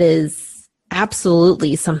it is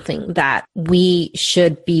absolutely something that we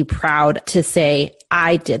should be proud to say,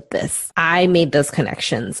 I did this. I made those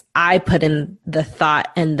connections. I put in the thought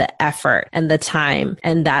and the effort and the time,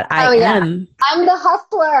 and that I'm the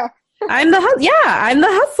hustler. I'm the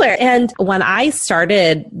hustler. And when I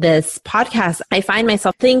started this podcast, I find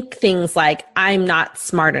myself think things like, I'm not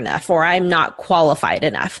smart enough or I'm not qualified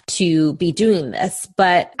enough to be doing this,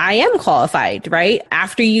 but I am qualified, right?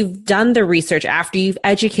 After you've done the research, after you've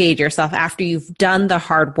educated yourself, after you've done the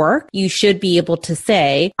hard work, you should be able to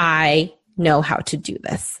say, I know how to do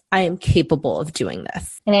this. I am capable of doing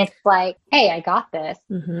this. And it's like, hey, I got this,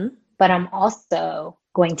 but I'm also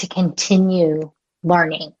going to continue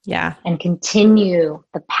learning and continue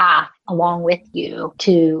the path along with you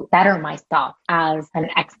to better myself as an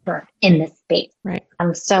expert in this space. Right.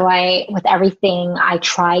 So with everything, I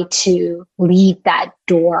try to leave that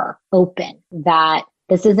door open that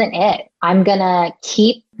this isn't it. I'm going to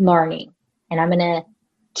keep learning and I'm going to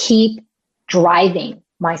keep driving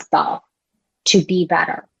myself to be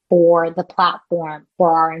better for the platform,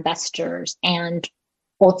 for our investors, and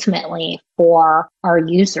ultimately for our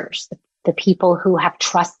users, the people who have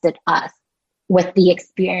trusted us with the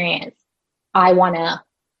experience. I want to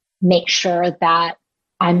make sure that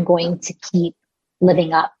I'm going to keep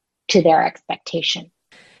living up to their expectation.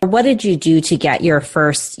 What did you do to get your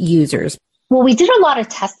first users? Well, we did a lot of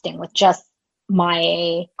testing with just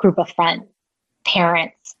my group of friends,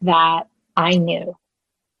 parents that I knew.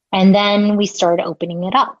 And then we started opening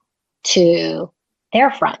it up to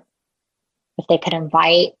their friends. If they could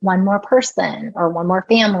invite one more person or one more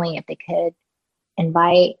family, if they could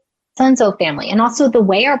invite so-and-so family. And also the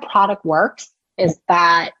way our product works is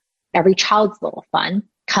that every child's little fund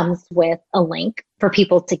comes with a link for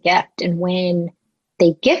people to gift. And when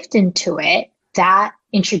they gift into it, that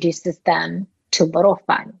introduces them to Little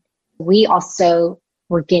Fund. We also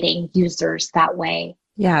were getting users that way.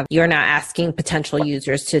 Yeah, you're not asking potential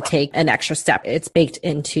users to take an extra step. It's baked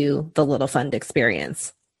into the Little Fund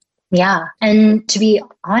experience. Yeah. And to be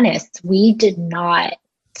honest, we did not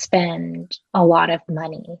spend a lot of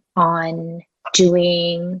money on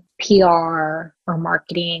doing PR or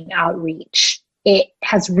marketing outreach. It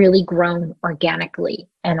has really grown organically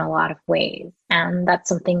in a lot of ways. And that's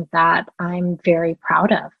something that I'm very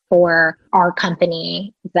proud of. For our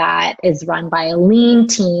company that is run by a lean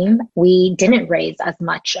team, we didn't raise as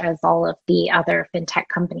much as all of the other fintech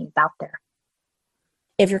companies out there.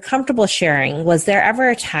 If you're comfortable sharing, was there ever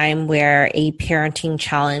a time where a parenting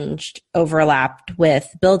challenge overlapped with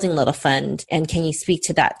building Little Fund? And can you speak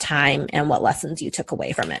to that time and what lessons you took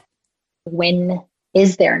away from it? When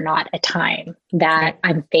is there not a time that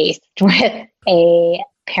I'm faced with a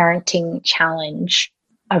parenting challenge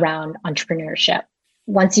around entrepreneurship?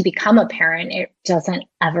 Once you become a parent, it doesn't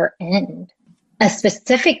ever end. A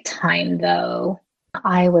specific time, though,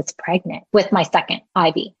 I was pregnant with my second,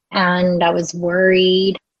 Ivy, and I was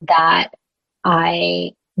worried that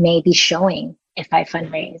I may be showing if I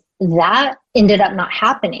fundraise. That ended up not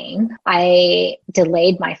happening. I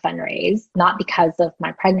delayed my fundraise, not because of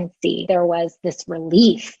my pregnancy. There was this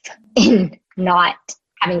relief in not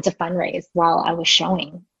having to fundraise while I was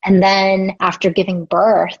showing. And then after giving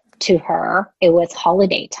birth to her, it was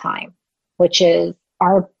holiday time, which is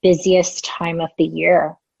our busiest time of the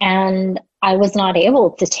year. And I was not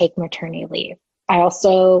able to take maternity leave. I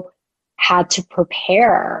also had to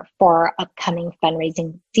prepare for upcoming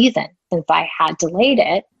fundraising season. Since I had delayed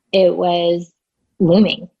it, it was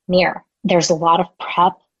looming near. There's a lot of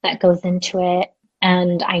prep that goes into it.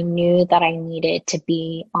 And I knew that I needed to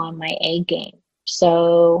be on my A game.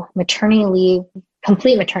 So maternity leave,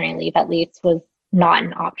 complete maternity leave at least, was not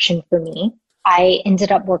an option for me. I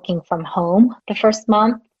ended up working from home the first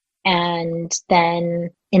month. And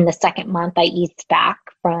then in the second month, I eased back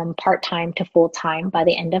from part-time to full-time by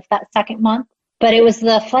the end of that second month. But it was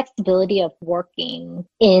the flexibility of working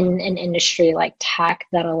in an industry like tech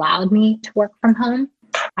that allowed me to work from home.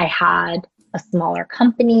 I had a smaller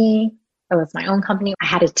company. It was my own company. I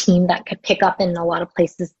had a team that could pick up in a lot of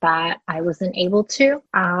places that I wasn't able to.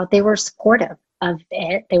 They were supportive of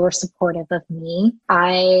it. They were supportive of me.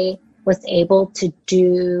 I was able to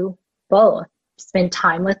do both. Spend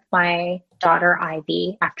time with my daughter,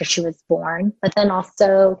 Ivy, after she was born, but then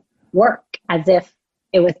also work as if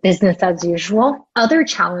it was business as usual. Other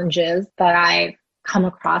challenges that I've come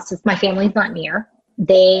across is my family's not near.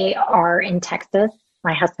 They are in Texas.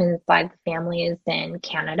 My husband's side of the family is in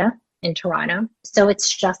Canada, in Toronto. So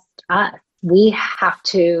it's just us. We have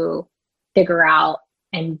to figure out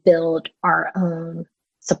and build our own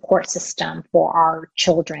support system for our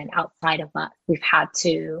children outside of us. We've had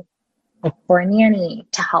to look for a nanny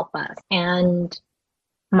to help us. And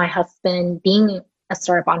my husband, being a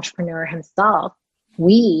startup entrepreneur himself,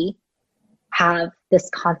 we have this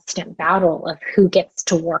constant battle of who gets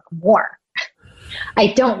to work more. I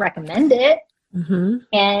don't recommend it. Mm-hmm.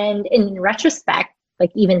 And in retrospect,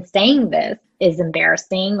 like even saying this is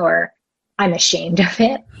embarrassing or I'm ashamed of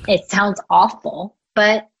it. It sounds awful,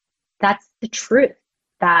 but that's the truth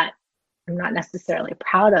that I'm not necessarily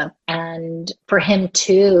proud of. And for him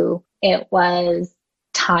too, it was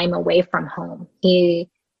time away from home. He,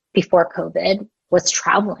 before COVID, was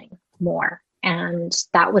traveling more. And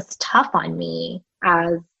that was tough on me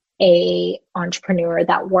as a entrepreneur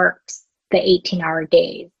that works the 18-hour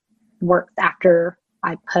days, works after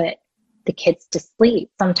I put the kids to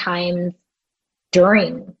sleep, sometimes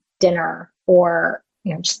during dinner or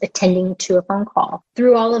just attending to a phone call.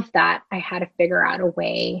 Through all of that, I had to figure out a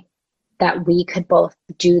way that we could both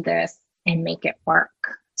do this and make it work.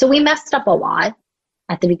 So we messed up a lot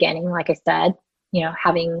at the beginning, like I said,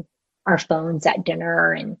 having our phones at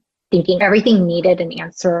dinner and thinking everything needed an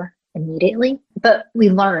answer immediately. But we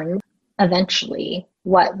learned eventually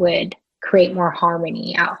what would create more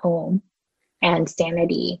harmony at home and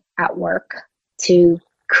sanity at work to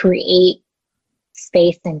create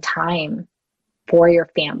space and time for your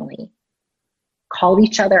family. Call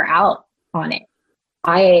each other out on it.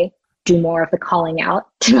 I do more of the calling out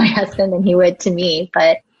to my husband than he would to me.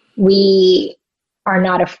 But we are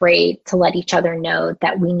not afraid to let each other know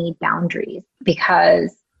that we need boundaries,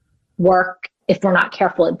 because work, if we're not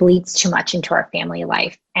careful, it bleeds too much into our family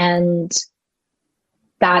life. And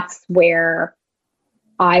that's where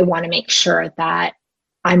I want to make sure that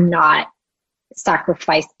I'm not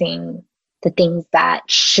sacrificing the things that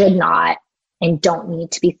should not and don't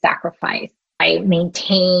need to be sacrificed. I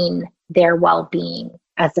maintain their well-being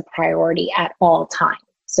as a priority at all times.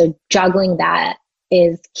 So juggling that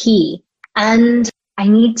is key. And I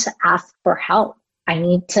need to ask for help. I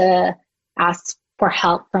need to ask for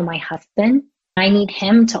help from my husband. I need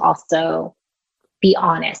him to also be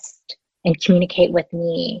honest and communicate with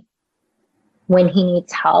me when he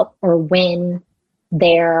needs help, or when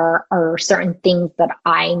there are certain things that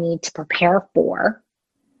I need to prepare for.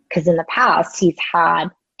 Because in the past, he's had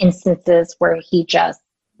instances where he just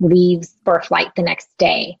leaves for a flight the next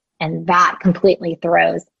day, and that completely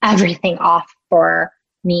throws everything off for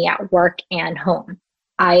me at work and home.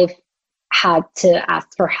 I've had to ask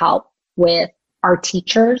for help with our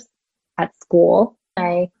teachers at school.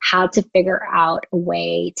 I had to figure out a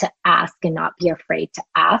way to ask and not be afraid to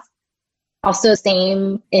ask. Also,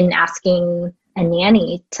 same in asking a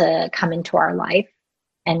nanny to come into our life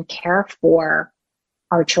and care for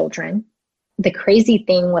our children. The crazy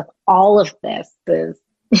thing with all of this is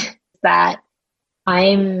that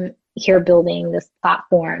I'm here building this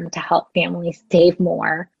platform to help families save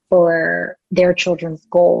more for their children's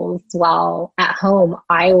goals, while at home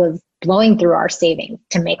I was blowing through our savings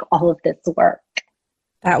to make all of this work.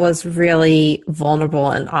 That was really vulnerable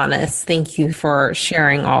and honest. Thank you for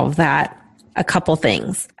sharing all of that. A couple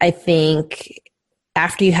things. I think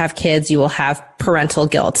after you have kids, you will have parental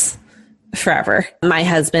guilt forever. My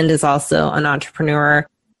husband is also an entrepreneur,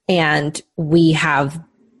 and we have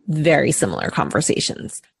very similar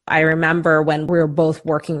conversations. I remember when we were both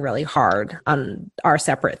working really hard on our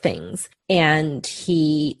separate things, and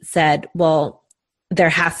he said, well, there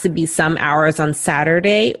has to be some hours on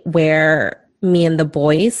Saturday where me and the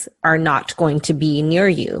boys are not going to be near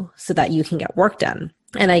you so that you can get work done.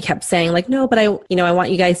 And I kept saying like, no, but I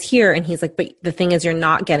want you guys here. And he's like, but the thing is, you're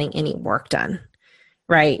not getting any work done.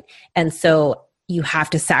 Right. And so you have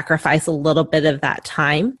to sacrifice a little bit of that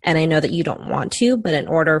time. And I know that you don't want to, but in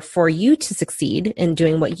order for you to succeed in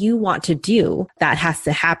doing what you want to do, that has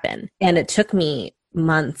to happen. And it took me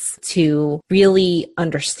months to really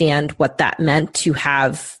understand what that meant, to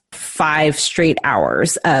have 5 straight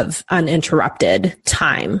hours of uninterrupted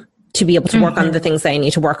time to be able to work on the things that I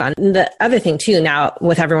need to work on. And the other thing too, now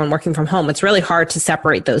with everyone working from home, it's really hard to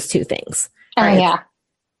separate those two things. Right? Yeah.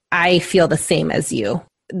 I feel the same as you.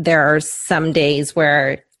 There are some days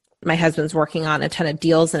where my husband's working on a ton of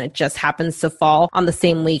deals and it just happens to fall on the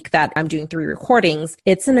same week that I'm doing 3 recordings.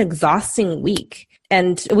 It's an exhausting week.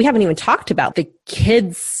 And we haven't even talked about the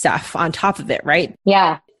kids stuff on top of it, right?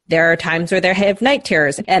 Yeah. There are times where they have night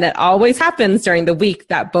terrors, and it always happens during the week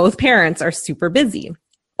that both parents are super busy.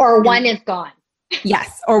 Or one is gone.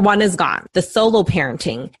 Yes. Or one is gone. The solo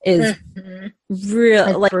parenting is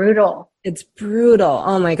real, brutal. It's brutal.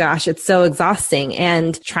 Oh my gosh. It's so exhausting.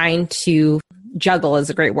 And trying to juggle is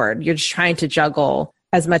a great word. You're just trying to juggle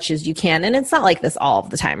as much as you can. And it's not like this all of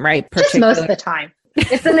the time, right? Just most of the time.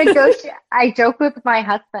 It's a negotiation. I joke with my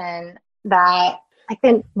husband that like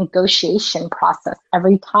a negotiation process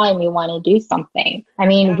every time you want to do something. I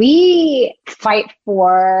mean, we fight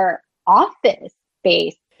for office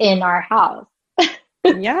space in our house.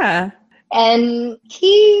 Yeah. And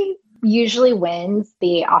he usually wins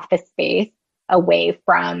the office space away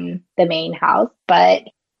from the main house. But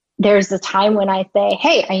there's a time when I say,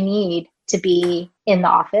 hey, I need to be in the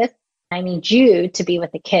office. I need you to be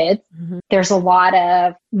with the kids. There's a lot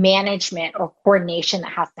of management or coordination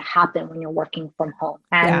that has to happen when you're working from home.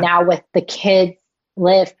 And now with the kids,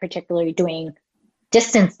 Liv particularly doing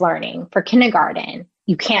distance learning for kindergarten,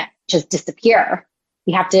 you can't just disappear.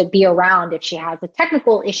 You have to be around if she has a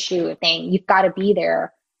technical issue thing. You've got to be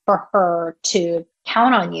there for her to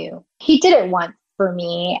count on you. He did it once for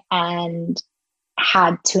me and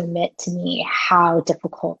had to admit to me how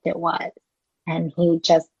difficult it was. And he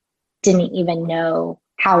just didn't even know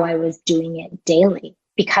how I was doing it daily,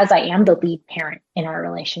 because I am the lead parent in our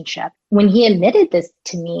relationship. When he admitted this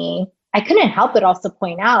to me, I couldn't help but also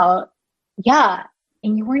point out, yeah,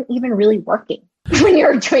 and you weren't even really working when you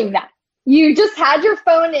were doing that. You just had your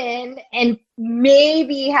phone in and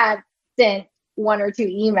maybe had sent 1 or 2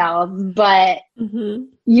 emails, but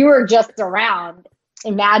you were just around.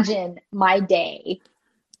 Imagine my day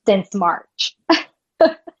since March.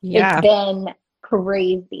 Yeah. It's been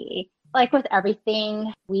crazy. Like with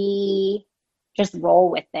everything, we just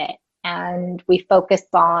roll with it. and we focus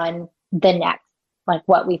on the next, like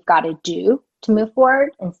what we've got to do to move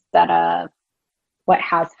forward instead of what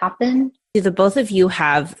has happened. Do the both of you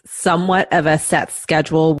have somewhat of a set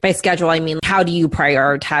schedule? By schedule, I mean, how do you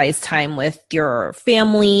prioritize time with your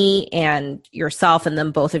family and yourself, and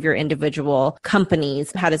then both of your individual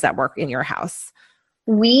companies? How does that work in your house?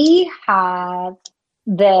 We have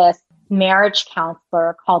this marriage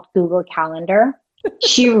counselor called Google Calendar.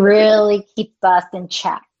 She really keeps us in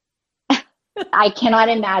check. I cannot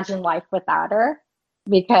imagine life without her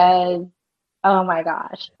because, oh my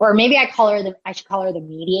gosh. Or maybe I should call her the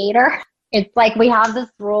mediator. It's like we have this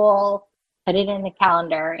rule, put it in the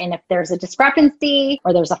calendar. And if there's a discrepancy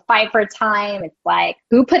or there's a fight for time, it's like,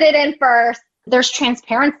 who put it in first? There's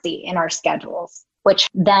transparency in our schedules, which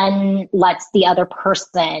then lets the other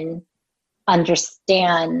person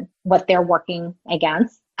understand what they're working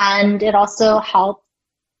against. And it also helps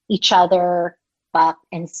each other up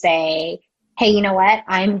and say, hey, you know what?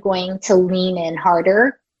 I'm going to lean in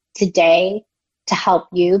harder today to help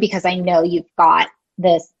you because I know you've got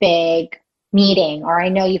this big meeting, or I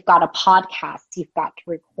know you've got a podcast you've got to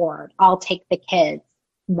record. I'll take the kids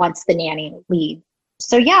once the nanny leaves.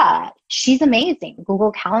 So yeah, she's amazing,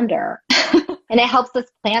 Google Calendar. And it helps us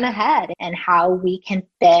plan ahead and how we can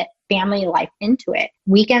fit family life into it.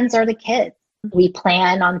 Weekends are the kids. We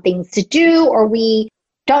plan on things to do, or we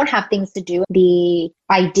don't have things to do. The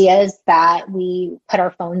idea is that we put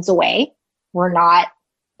our phones away. We're not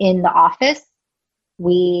in the office.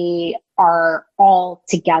 We are all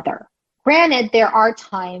together. Granted, there are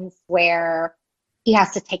times where he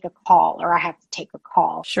has to take a call or I have to take a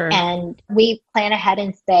call. Sure. And we plan ahead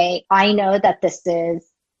and say, I know that this is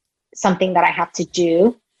something that I have to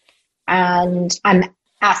do. And I'm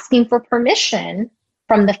asking for permission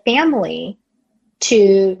from the family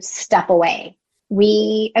to step away.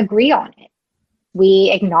 We agree on it.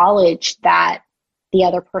 We acknowledge that the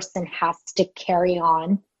other person has to carry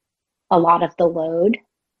on a lot of the load,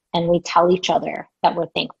 and we tell each other that we're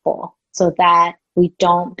thankful so that we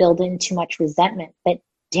don't build in too much resentment. But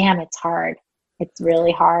damn, it's hard. It's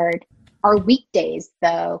really hard. Our weekdays,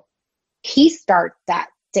 though, he starts at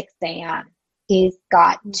 6 a.m. He's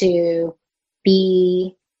got to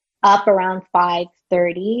be up around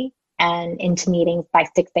 5:30 and into meetings by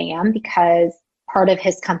 6 a.m. because part of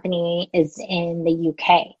his company is in the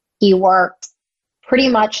UK. He works pretty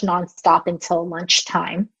much nonstop until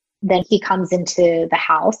lunchtime. Then he comes into the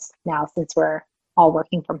house now since we're all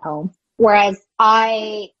working from home. Whereas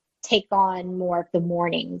I take on more of the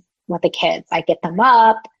mornings with the kids. I get them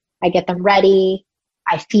up, I get them ready,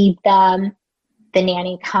 I feed them. The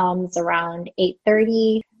nanny comes around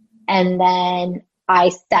 8:30, and then I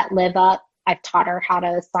set Liv up. I've taught her how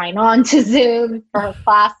to sign on to Zoom for her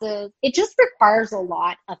classes. It just requires a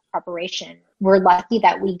lot of preparation. We're lucky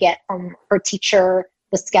that we get from her teacher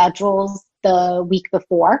the schedules the week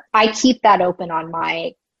before. I keep that open on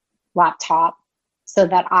my laptop so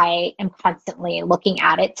that I am constantly looking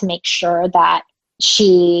at it to make sure that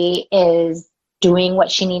she is doing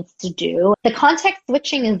what she needs to do. The context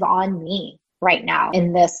switching is on me right now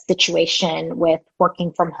in this situation with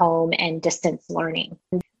working from home and distance learning.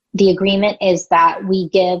 The agreement is that we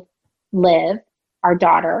give Liv, our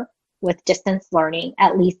daughter, with distance learning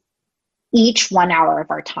at least each 1 hour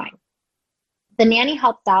of our time. The nanny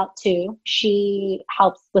helps out too. She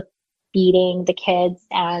helps with feeding the kids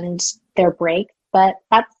and their breaks, but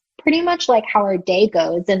that's pretty much like how our day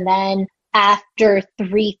goes. And then after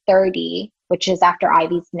 3:30, which is after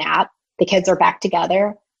Ivy's nap, the kids are back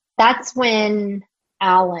together. That's when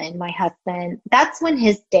Alan, my husband, that's when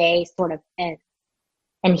his day sort of ends.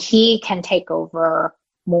 And he can take over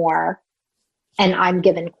more. And I'm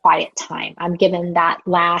given quiet time. I'm given that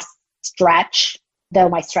last stretch, though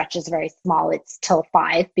my stretch is very small. It's till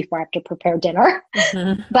 5 before I have to prepare dinner.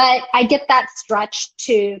 Mm-hmm. But I get that stretch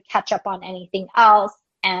to catch up on anything else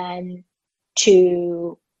and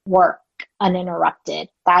to work uninterrupted.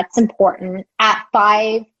 That's important. At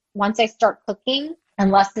 5, once I start cooking,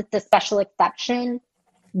 unless it's a special exception,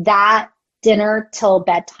 that dinner till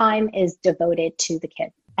bedtime is devoted to the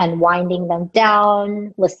kids and winding them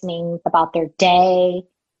down, listening about their day,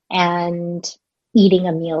 and eating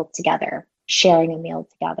a meal together, sharing a meal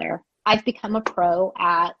together. I've become a pro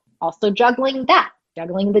at also juggling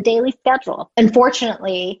the daily schedule.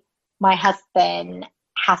 Unfortunately, my husband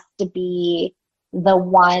has to be the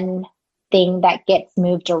one thing that gets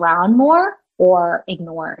moved around more or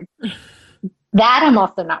ignored. That I'm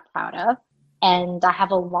also not proud of. And I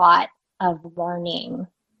have a lot of learning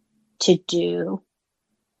to do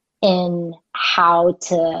in how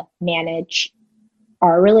to manage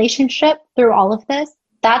our relationship through all of this.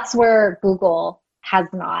 That's where Google has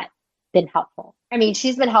not been helpful. I mean,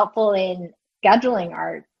 she's been helpful in scheduling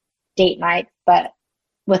our date nights, but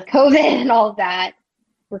with COVID and all of that,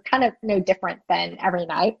 we're kind of no different than every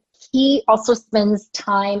night. He also spends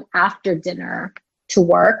time after dinner to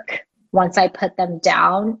work. Once I put them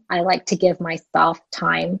down, I like to give myself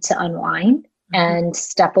time to unwind and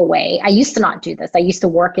step away. I used to not do this. I used to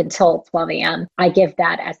work until 12 a.m. I give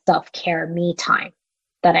that as self-care, me time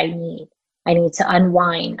that I need. I need to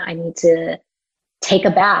unwind. I need to take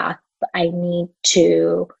a bath. I need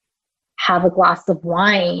to have a glass of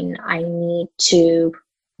wine. I need to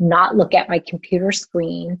not look at my computer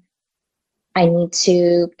screen. I need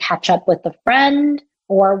to catch up with a friend,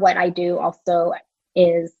 or what I do also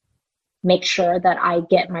is make sure that I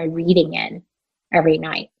get my reading in every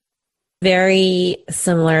night. Very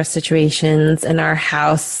similar situations in our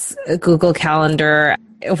house. Google Calendar.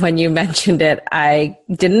 When you mentioned it, I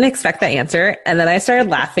didn't expect that answer. And then I started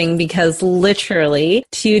laughing because literally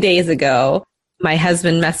 2 days ago, my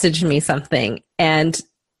husband messaged me something, and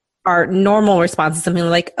our normal response is something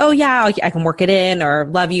like, oh yeah, I can work it in, or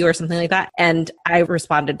love you, or something like that. And I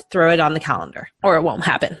responded, throw it on the calendar or it won't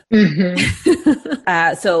happen.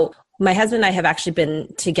 Mm-hmm. So my husband and I have actually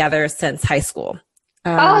been together since high school.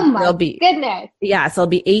 Oh my goodness. Yeah, so it'll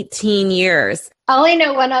be 18 years. I only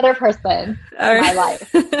know one other person in my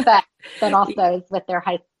life that also is with their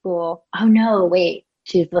high school. Oh no, wait.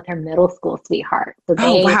 She's with her middle school sweetheart. So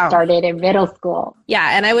they started in middle school.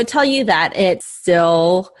 Yeah, and I would tell you that it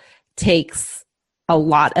still takes a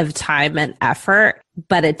lot of time and effort,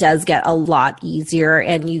 but it does get a lot easier,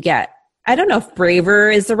 and you get, I don't know if braver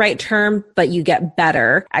is the right term, but you get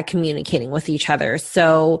better at communicating with each other.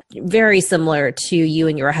 So very similar to you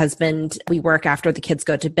and your husband, we work after the kids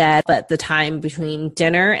go to bed, but the time between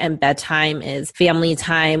dinner and bedtime is family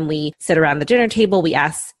time. We sit around the dinner table. We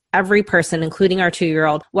ask every person, including our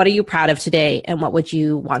 2-year-old, what are you proud of today and what would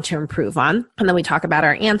you want to improve on? And then we talk about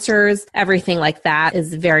our answers. Everything like that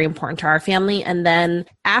is very important to our family. And then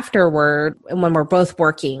afterward, when we're both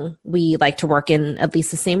working, we like to work in at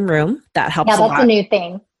least the same room. That helps a lot. Yeah, that's a new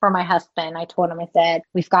thing for my husband. I told him, I said,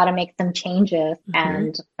 we've got to make some changes.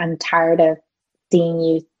 And I'm tired of seeing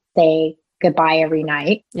you say goodbye every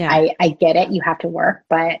night. Yeah. I get it. You have to work,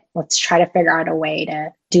 but let's try to figure out a way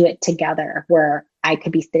to do it together where I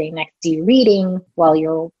could be sitting next to you reading while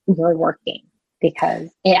you're working,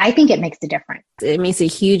 because I think it makes a difference. It makes a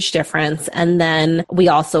huge difference. And then we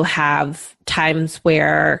also have times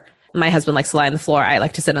where my husband likes to lie on the floor. I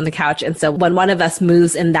like to sit on the couch. And so when one of us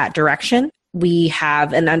moves in that direction, we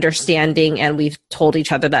have an understanding, and we've told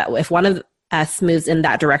each other that if one of us moves in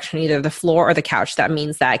that direction, either the floor or the couch, that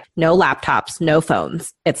means that no laptops, no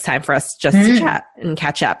phones. It's time for us just to chat and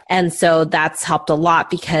catch up. And so that's helped a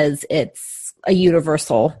lot, because it's a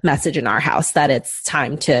universal message in our house that it's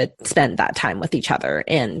time to spend that time with each other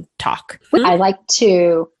and talk. I like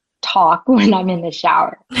to talk when I'm in the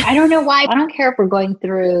shower. I don't know why. I don't care if we're going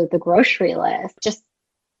through the grocery list. Just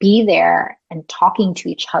be there, and talking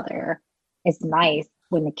to each other is nice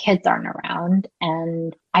when the kids aren't around.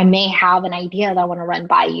 And I may have an idea that I want to run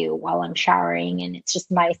by you while I'm showering, and it's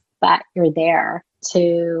just nice that you're there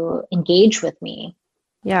to engage with me.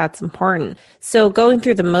 Yeah, it's important. So going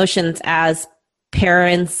through the motions as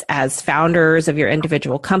parents, as founders of your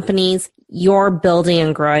individual companies, you're building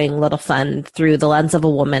and growing Little Fund through the lens of a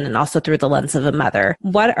woman and also through the lens of a mother.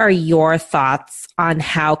 What are your thoughts on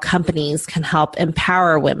how companies can help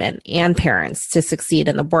empower women and parents to succeed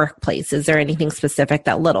in the workplace? Is there anything specific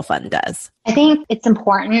that Little Fund does? I think it's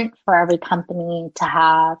important for every company to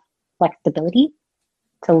have flexibility,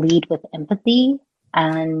 to lead with empathy,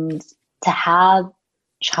 and to have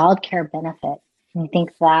childcare benefits. And I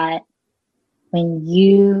think that when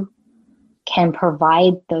you can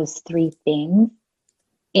provide those three things,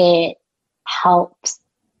 it helps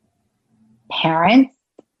parents,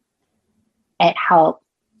 it helps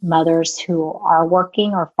mothers who are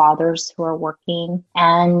working or fathers who are working,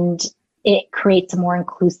 and it creates a more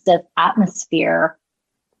inclusive atmosphere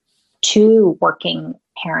to working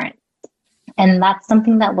parents. And that's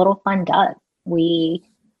something that Little Fund does. We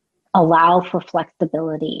allow for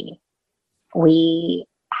flexibility. We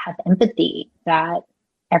have empathy that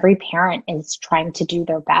every parent is trying to do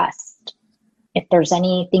their best. If there's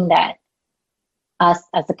anything that us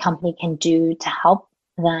as a company can do to help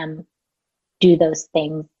them do those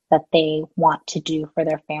things that they want to do for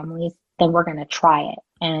their families, then we're going to try it,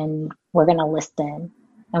 and we're going to listen,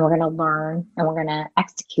 and we're going to learn, and we're going to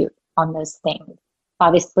execute on those things.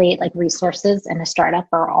 Obviously, like, resources in a startup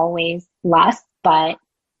are always less, but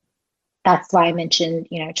that's why I mentioned,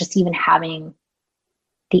 just even having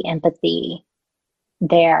the empathy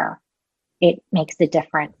there, it makes a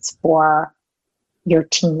difference for your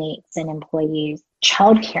teammates and employees.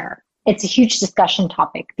 Childcare. It's a huge discussion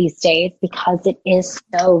topic these days because it is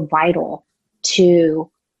so vital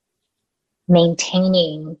to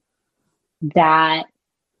maintaining that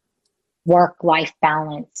work-life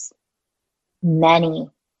balance many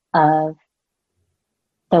of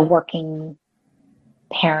the working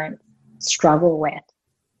parents struggle with,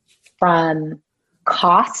 from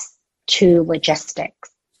costs to logistics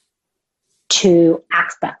to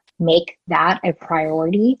access. Make that a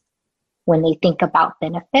priority when they think about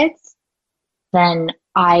benefits, then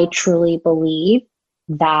I truly believe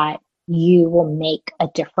that you will make a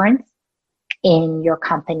difference in your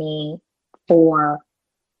company for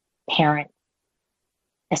parents,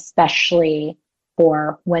 especially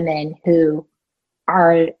for women who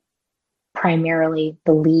are primarily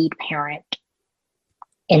the lead parent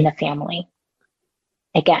in the family.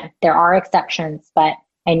 Again, there are exceptions, but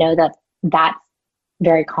I know that that's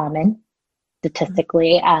very common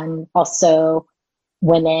statistically. And also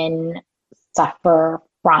women suffer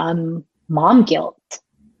from mom guilt.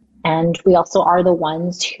 And we also are the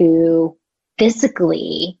ones who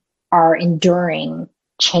physically are enduring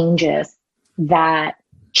changes that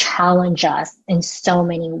challenge us in so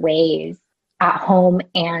many ways at home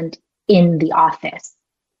and in the office.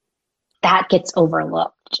 That gets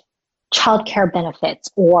overlooked. Childcare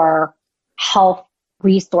benefits or health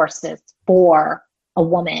resources for a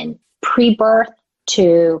woman pre-birth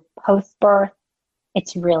to post-birth,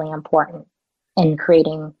 it's really important in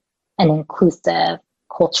creating an inclusive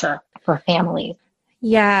culture for families.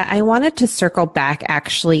 Yeah, I wanted to circle back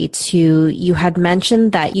actually to, you had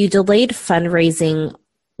mentioned that you delayed fundraising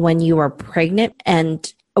when you were pregnant,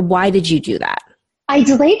 and why did you do that? I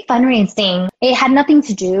delayed fundraising. It had nothing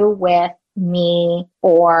to do with me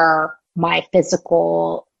or my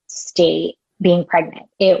physical state being pregnant.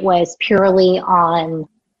 It was purely on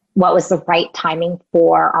what was the right timing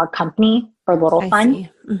for our company, for Little Fun.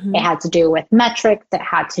 Mm-hmm. It had to do with metrics. It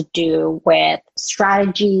had to do with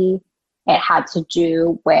strategy. It had to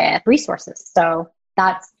do with resources. So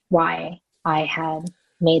that's why I had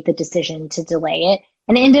made the decision to delay it,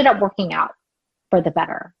 and it ended up working out for the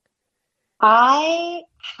better. I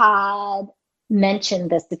had mentioned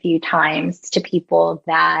this a few times to people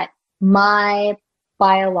that my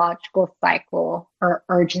biological cycle or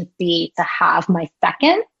urgency to have my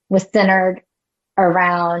second was centered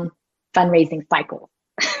around fundraising cycles.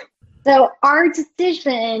 So our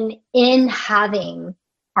decision in having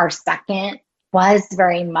our second was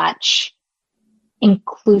very much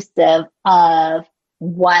inclusive of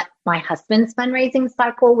what my husband's fundraising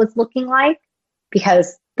cycle was looking like,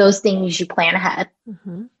 because those things you plan ahead,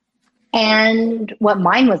 and what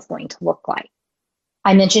mine was going to look like.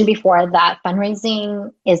 I mentioned before that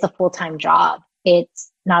fundraising is a full-time job.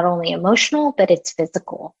 It's not only emotional, but it's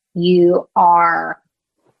physical. You are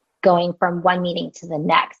going from one meeting to the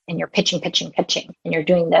next, and you're pitching, and you're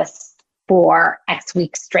doing this for X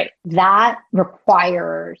weeks straight. That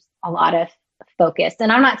requires a lot of focus.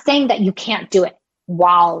 And I'm not saying that you can't do it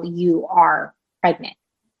while you are pregnant,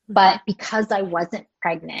 but because I wasn't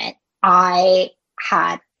pregnant, I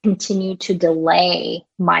had continued to delay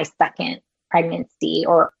my second pregnancy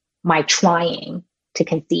or my trying to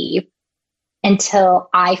conceive until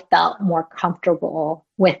I felt more comfortable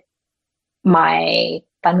with my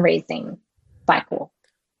fundraising cycle,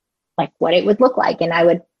 like what it would look like. And I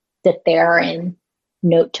would sit there and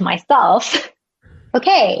note to myself,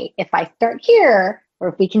 okay, if I start here, or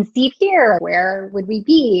if we conceive here, where would we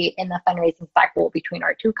be in the fundraising cycle between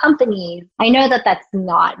our two companies? I know that that's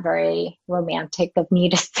not very romantic of me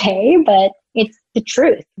to say, but it's the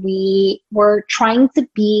truth. We were trying to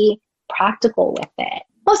be practical with it.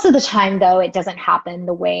 Most of the time, though, it doesn't happen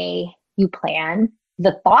the way you plan.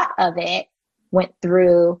 The thought of it went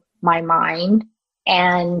through my mind,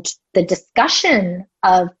 and the discussion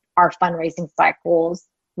of our fundraising cycles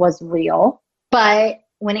was real. But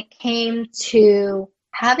when it came to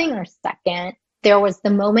having our second, there was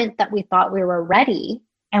the moment that we thought we were ready,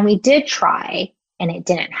 and we did try, and it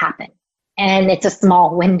didn't happen. And it's a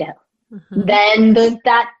small window. Then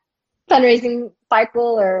that fundraising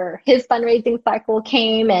cycle, or his fundraising cycle,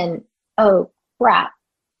 came, and oh crap,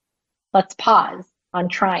 let's pause on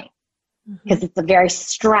trying, because it's a very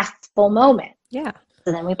stressful moment. Yeah.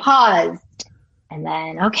 So then we paused, and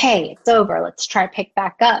then, okay, it's over. Let's try to pick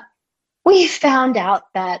back up. We found out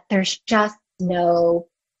that there's just no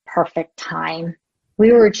perfect time.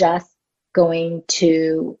 We were just going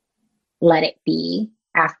to let it be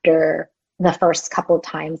after the first couple of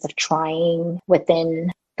times of trying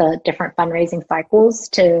within the different fundraising cycles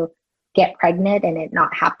to get pregnant and it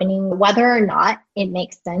not happening, whether or not it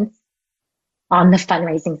makes sense on the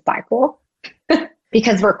fundraising cycle.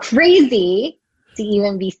 because we're crazy to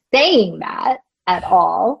even be saying that at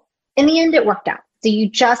all. In the end, it worked out. So you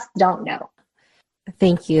just don't know.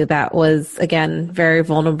 Thank you. That was, again, very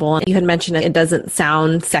vulnerable. You had mentioned it doesn't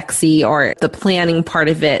sound sexy, or the planning part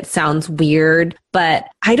of it sounds weird, but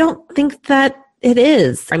I don't think that it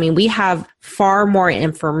is. I mean, we have far more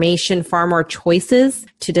information, far more choices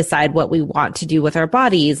to decide what we want to do with our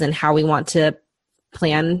bodies and how we want to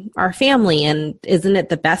plan our family. And isn't it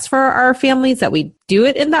the best for our families that we do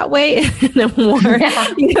it in that way, in a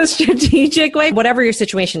more strategic way? Whatever your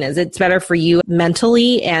situation is, it's better for you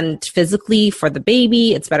mentally and physically, for the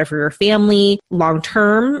baby. It's better for your family long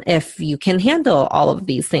term if you can handle all of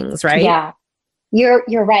these things, right? Yeah,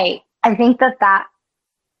 you're right. I think that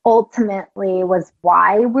ultimately was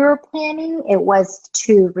why we were planning. It was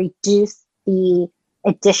to reduce the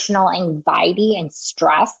additional anxiety and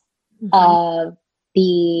stress of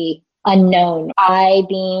the unknown. I,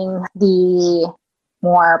 being the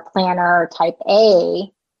more planner type A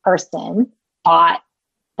person, thought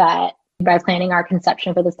that by planning our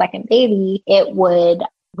conception for the second baby, it would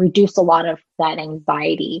reduce a lot of that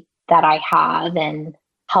anxiety that I have and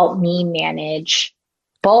help me manage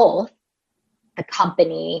both the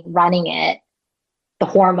company, running it, the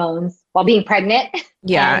hormones while being pregnant.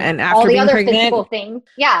 Yeah. And after all the being other pregnant, physical things.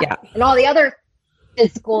 Yeah. And all the other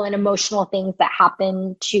physical and emotional things that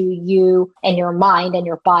happen to you and your mind and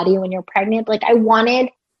your body when you're pregnant. Like, I wanted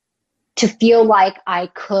to feel like I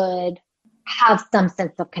could have some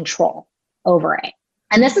sense of control over it.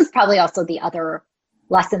 And this is probably also the other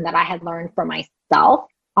lesson that I had learned for myself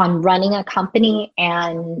on running a company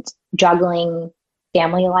and juggling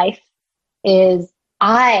family life is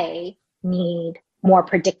I need more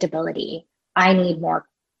predictability. I need more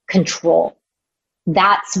control.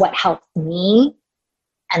 That's what helps me.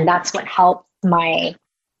 And that's what helps my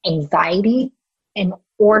anxiety. In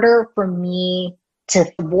order for me to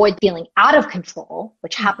avoid feeling out of control,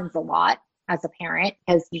 which happens a lot as a parent,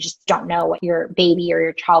 because you just don't know what your baby or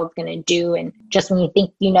your child's going to do. And just when you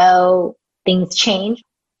think you know, things change.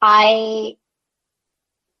 I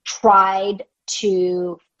tried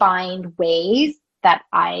to find ways that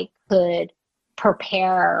I could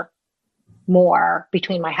prepare more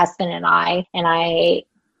between my husband and I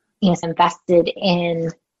invested in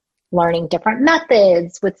learning different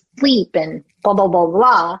methods with sleep and blah, blah, blah,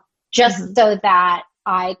 blah, just so that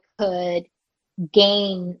I could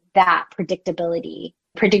gain that predictability.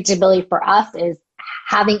 Predictability for us is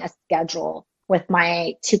having a schedule. With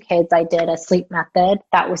my 2 kids, I did a sleep method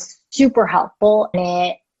that was super helpful,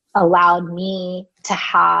 and it allowed me to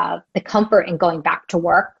have the comfort in going back to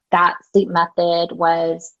work. That sleep method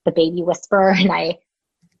was the Baby Whisperer, and I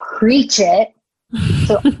preach it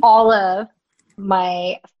to all of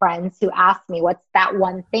my friends who ask me, what's that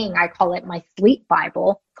one thing? I call it my sleep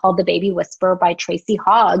Bible, called The Baby Whisperer by Tracy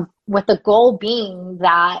Hogg, with the goal being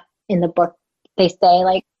that in the book, they say,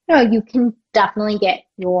 like, you can definitely get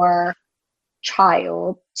your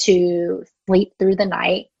child to sleep through the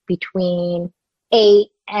night between 8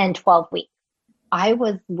 and 12 weeks. I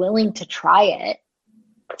was willing to try it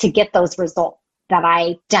to get those results that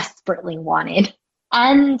I desperately wanted.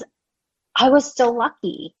 And I was so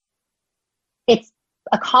lucky. It's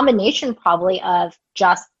a combination probably of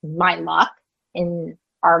just my luck in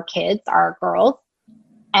our kids, our girls,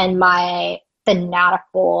 and my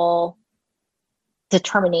fanatical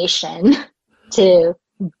determination to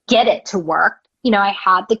get it to work. I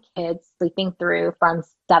had the kids sleeping through from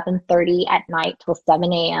 7:30 at night till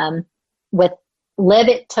 7 a.m. With Liv,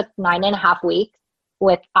 it took 9.5 weeks.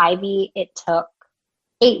 With Ivy, it took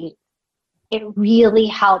 8 weeks. It really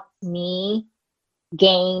helped me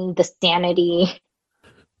gain the sanity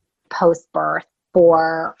post-birth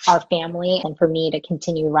for our family and for me to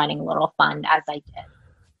continue running Little Fund as I did.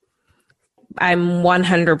 I'm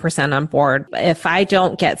 100% on board. If I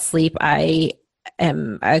don't get sleep, I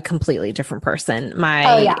am a completely different person.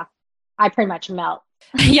 I pretty much melt.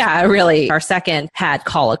 Yeah, really. Our second had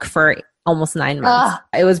colic for almost 9 months.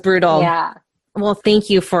 It was brutal. Yeah. Well, thank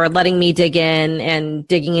you for letting me dig in and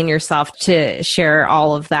digging in yourself to share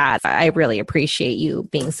all of that. I really appreciate you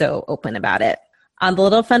being so open about it. On the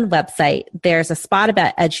Little Fund website, there's a spot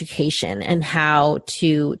about education and how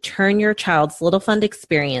to turn your child's Little Fund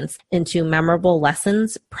experience into memorable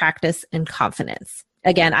lessons, practice, and confidence.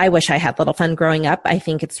 Again, I wish I had Little Fund growing up. I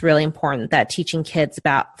think it's really important that teaching kids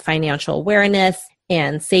about financial awareness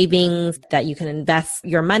and savings, that you can invest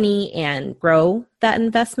your money and grow that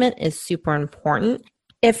investment, is super important.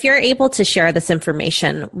 If you're able to share this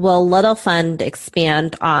information, will Little Fund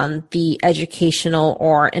expand on the educational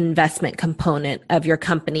or investment component of your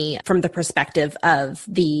company from the perspective of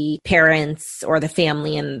the parents or the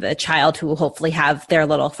family and the child who will hopefully have their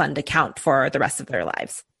Little Fund account for the rest of their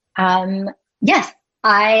lives? Yes,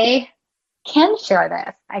 I can share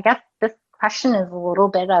this. I guess this question is a little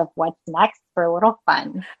bit of what's next for Little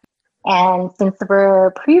Fund. And since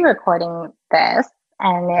we're pre-recording this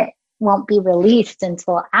and it won't be released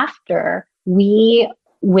until after, we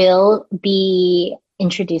will be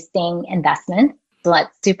introducing investments. So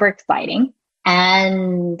that's super exciting.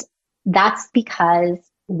 And that's because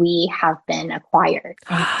we have been acquired.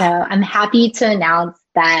 And so I'm happy to announce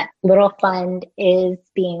that Little Fund is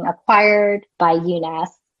being acquired by UNEST.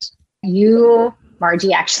 You,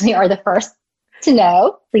 Margie, actually are the first to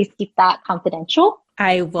know. Please keep that confidential.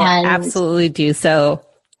 I will absolutely do so.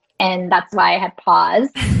 And that's why I had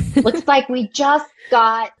paused. Looks like we just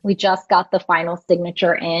got the final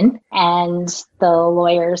signature in, and the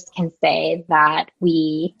lawyers can say that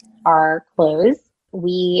we are closed.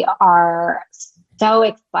 We are so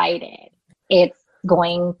excited. It's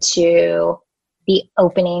going to be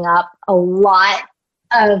opening up a lot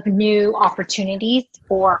of new opportunities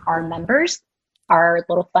for our members, our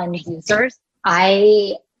Little Fund users.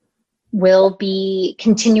 I will be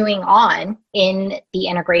continuing on in the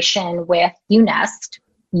integration with UNEST.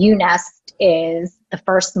 UNEST is the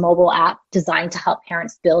first mobile app designed to help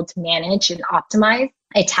parents build, manage, and optimize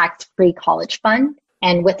a tax-free college fund.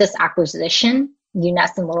 And with this acquisition,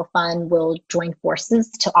 UNEST and Little Fund will join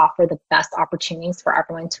forces to offer the best opportunities for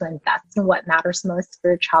everyone to invest in what matters most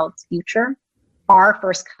for your child's future. Our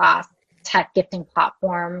first-class tech gifting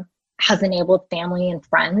platform has enabled family and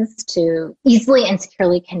friends to easily and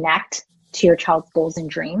securely connect to your child's goals and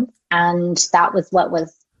dreams. And that was what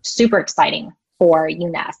was super exciting for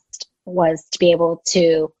UNEST, was to be able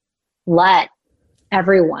to let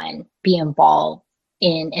everyone be involved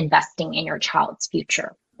in investing in your child's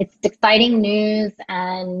future. It's exciting news,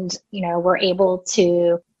 and we're able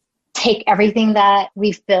to take everything that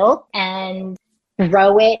we've built and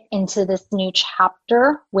grow it into this new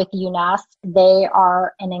chapter with UNEST. They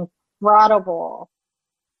are an incredible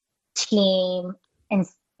team,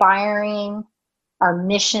 inspiring. Our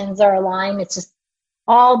missions are aligned. It's just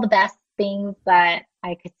all the best things that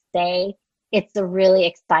I could say. It's a really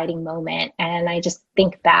exciting moment. And I just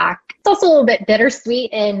think back, it's also a little bit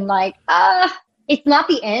bittersweet and it's not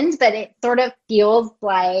the end, but it sort of feels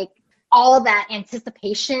like all that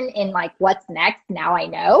anticipation in what's next. Now I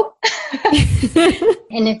know.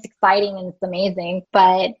 And it's exciting and it's amazing,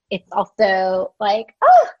 but it's also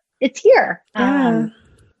it's here. Yeah.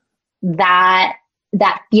 That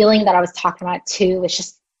feeling that I was talking about too is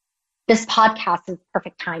just, this podcast is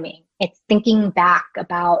perfect timing. It's thinking back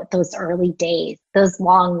about those early days, those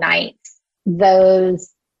long nights,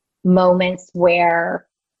 those moments where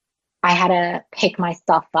I had to pick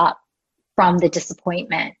myself up from the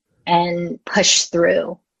disappointment and push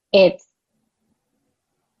through. It's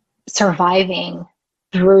surviving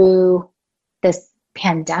through this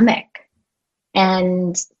pandemic,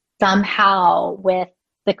 and somehow with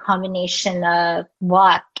the combination of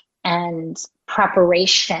luck and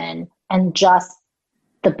preparation and just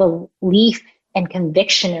the belief and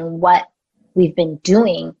conviction in what we've been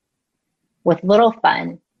doing with Little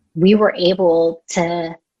Fund, we were able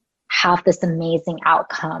to have this amazing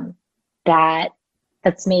outcome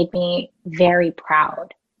that's made me very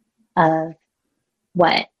proud of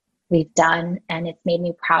what we've done. And it's made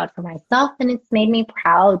me proud for myself, and it's made me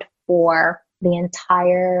proud for the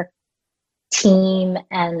entire team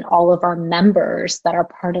and all of our members that are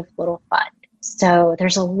part of Little Fund. So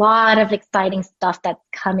there's a lot of exciting stuff that's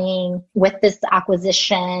coming with this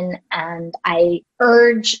acquisition. And I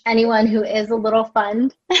urge anyone who is a Little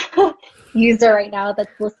Fund user right now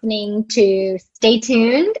that's listening to stay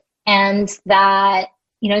tuned, and that,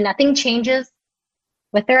 nothing changes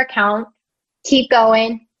with their account. Keep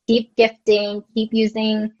going, keep gifting, keep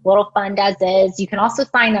using Little Fund as is. You can also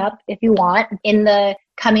sign up if you want. In the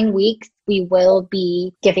coming weeks, we will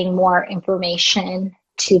be giving more information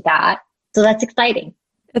to that. So that's exciting.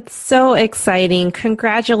 It's so exciting.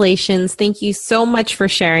 Congratulations. Thank you so much for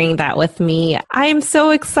sharing that with me. I'm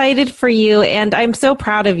so excited for you, and I'm so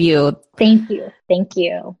proud of you. Thank you. Thank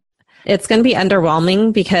you. It's going to be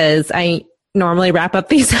underwhelming because I normally wrap up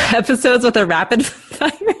these episodes with a rapid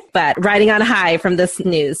fire, but riding on a high from this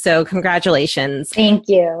news. So congratulations. Thank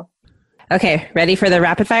you. Okay. Ready for the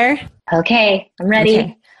rapid fire? Okay. I'm ready.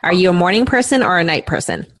 Okay. Are you a morning person or a night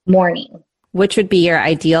person? Morning. Which would be your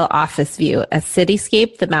ideal office view, a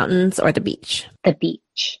cityscape, the mountains, or the beach? The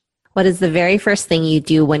beach. What is the very first thing you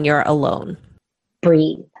do when you're alone?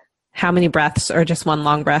 breathe. How many breaths or just one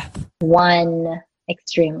long breath? One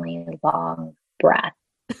extremely long breath.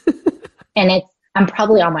 And I'm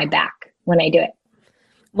probably on my back when I do it.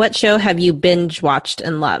 What show have you binge watched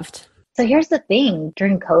and loved? So here's the thing.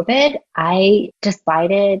 During COVID, I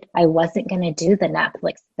decided I wasn't going to do the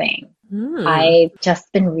Netflix thing. I've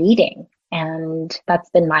just been reading, and that's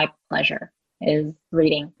been my pleasure, is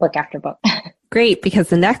reading book after book. Great, because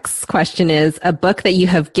the next question is a book that you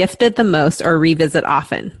have gifted the most or revisit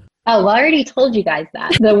often. Oh, well, I already told you guys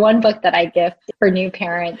that. The one book that I gift for new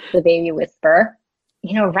parents, The Baby Whisperer.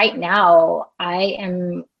 You know, right now I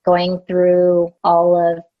am going through all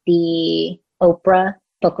of the Oprah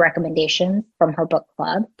book recommendations from her book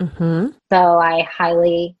club. So I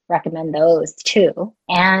highly recommend those too.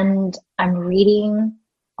 And I'm reading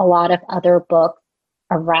a lot of other books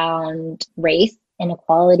around race,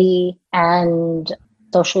 inequality, and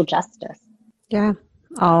social justice. Yeah,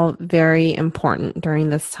 all very important during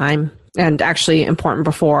this time, and actually important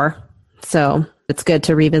before. So it's good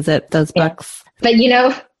to revisit those books. But you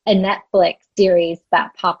know, a Netflix series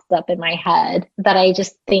that pops up in my head that I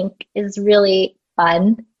just think is really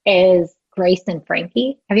fun is Grace and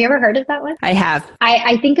Frankie. Have you ever heard of that one? I have.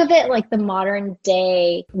 I think of it like the modern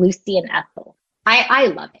day Lucy and Ethel. I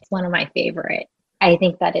love it. It's one of my favorite. I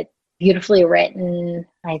think that it's beautifully written.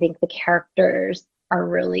 I think the characters are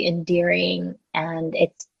really endearing, and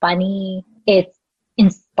it's funny. It's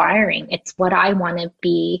inspiring. It's what I want to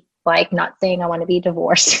be like. Not saying I want to be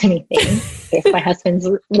divorced or anything, in case my husband's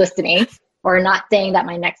listening, or not saying that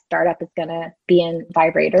my next startup is going to be in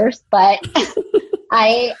vibrators, but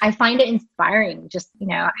I find it inspiring, just, you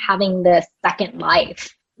know, having this second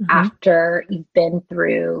life after you've been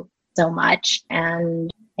through so much, and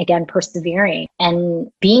again, persevering and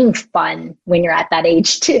being fun when you're at that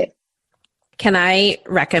age too. Can I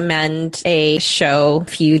recommend a show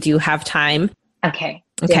if you do have time? Okay.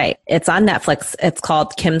 Okay. Yeah. It's on Netflix. It's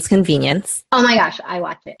called Kim's Convenience. Oh my gosh, I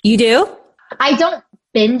watch it. You do? I don't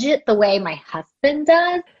binge it the way my husband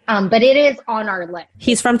does, but it is on our list.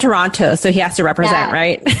 He's from Toronto, so he has to represent,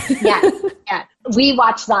 right? Yeah. We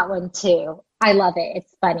watch that one too. I love it.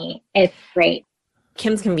 It's funny. It's great.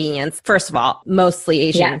 Kim's Convenience, first of all, mostly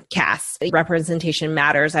Asian cast. Representation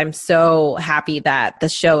matters. I'm so happy that the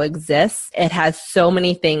show exists. It has so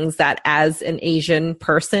many things that as an Asian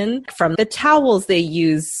person, from the towels they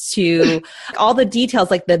use to all the details,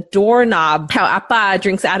 like the doorknob, how Appa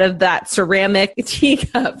drinks out of that ceramic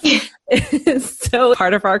teacup. Is so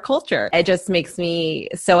part of our culture. It just makes me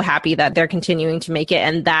so happy that they're continuing to make it,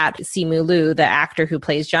 and that Simu Liu, the actor who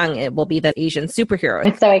plays Jung, it will be the Asian superhero.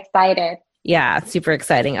 I'm so excited. Yeah, super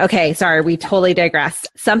exciting. Okay, sorry, we totally digressed.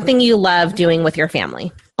 Something you love doing with your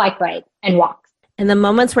family. Bike rides and walks. In the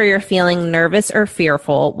moments where you're feeling nervous or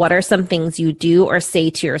fearful, what are some things you do or say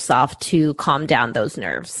to yourself to calm down those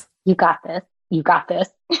nerves? You got this. You got this.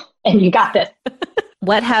 And you got this.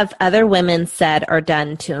 What have other women said or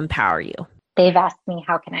done to empower you? They've asked me,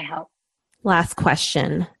 how can I help? Last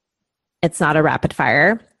question. It's not a rapid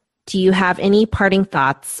fire. Do you have any parting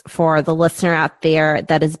thoughts for the listener out there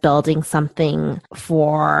that is building something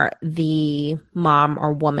for the mom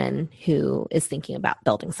or woman who is thinking about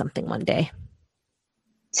building something one day?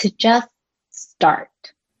 To just start,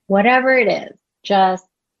 whatever it is, just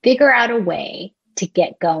figure out a way to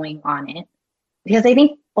get going on it. Because I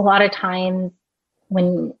think a lot of times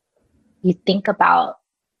when you think about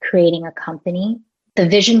creating a company, the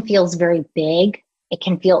vision feels very big. It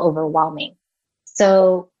can feel overwhelming.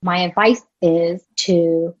 So my advice is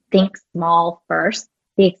to think small first,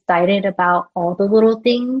 be excited about all the little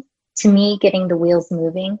things. To me, getting the wheels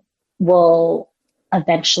moving will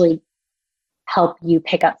eventually help you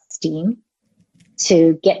pick up steam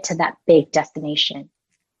to get to that big destination.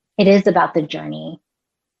 It is about the journey.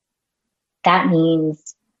 That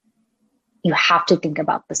means you have to think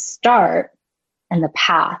about the start and the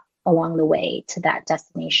path along the way to that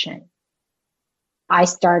destination. I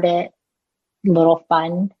started Little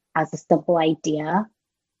Fund as a simple idea.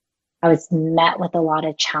 I was met with a lot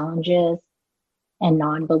of challenges and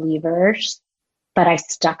non-believers, but I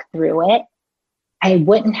stuck through it. I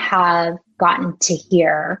wouldn't have gotten to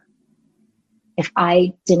here if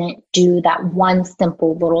I didn't do that one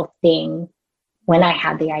simple little thing when I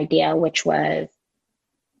had the idea, which was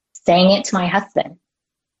saying it to my husband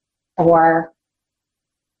or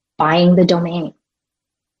buying the domain.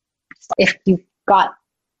 If you've got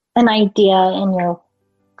an idea and you're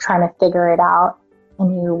trying to figure it out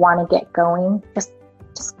and you want to get going, just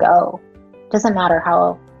go. Doesn't matter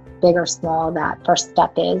how big or small that first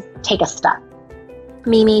step is, take a step.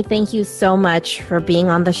 Mimi, thank you so much for being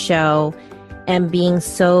on the show and being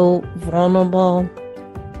so vulnerable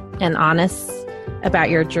and honest about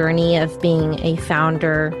your journey of being a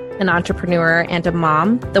founder, an entrepreneur, and a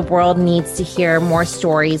mom. The world needs to hear more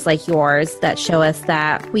stories like yours that show us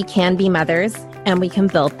that we can be mothers and we can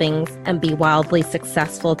build things and be wildly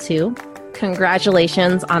successful too.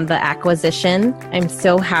 Congratulations on the acquisition. I'm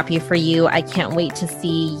so happy for you. I can't wait to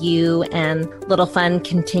see you and Little Fun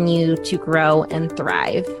continue to grow and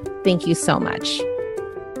thrive. Thank you so much.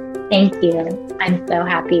 Thank you. I'm so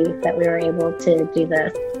happy that we were able to do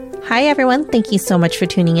this. Hi, everyone. Thank you so much for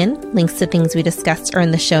tuning in. Links to things we discussed are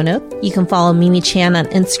in the show notes. You can follow Mimi Chan on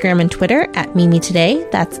Instagram and Twitter at Mimi Today.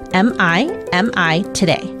 That's MIMI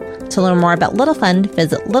Today. To learn more about Little Fund,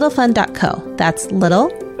 visit littlefund.co. That's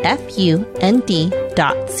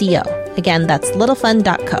littlefund.co. Again, that's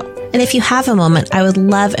littlefund.co. And if you have a moment, I would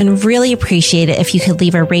love and really appreciate it if you could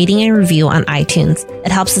leave a rating and review on iTunes.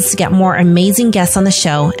 It helps us to get more amazing guests on the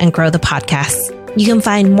show and grow the podcast. You can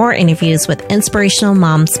find more interviews with inspirational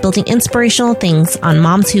moms building inspirational things on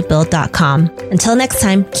momswhobuild.com. Until next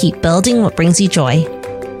time, keep building what brings you joy.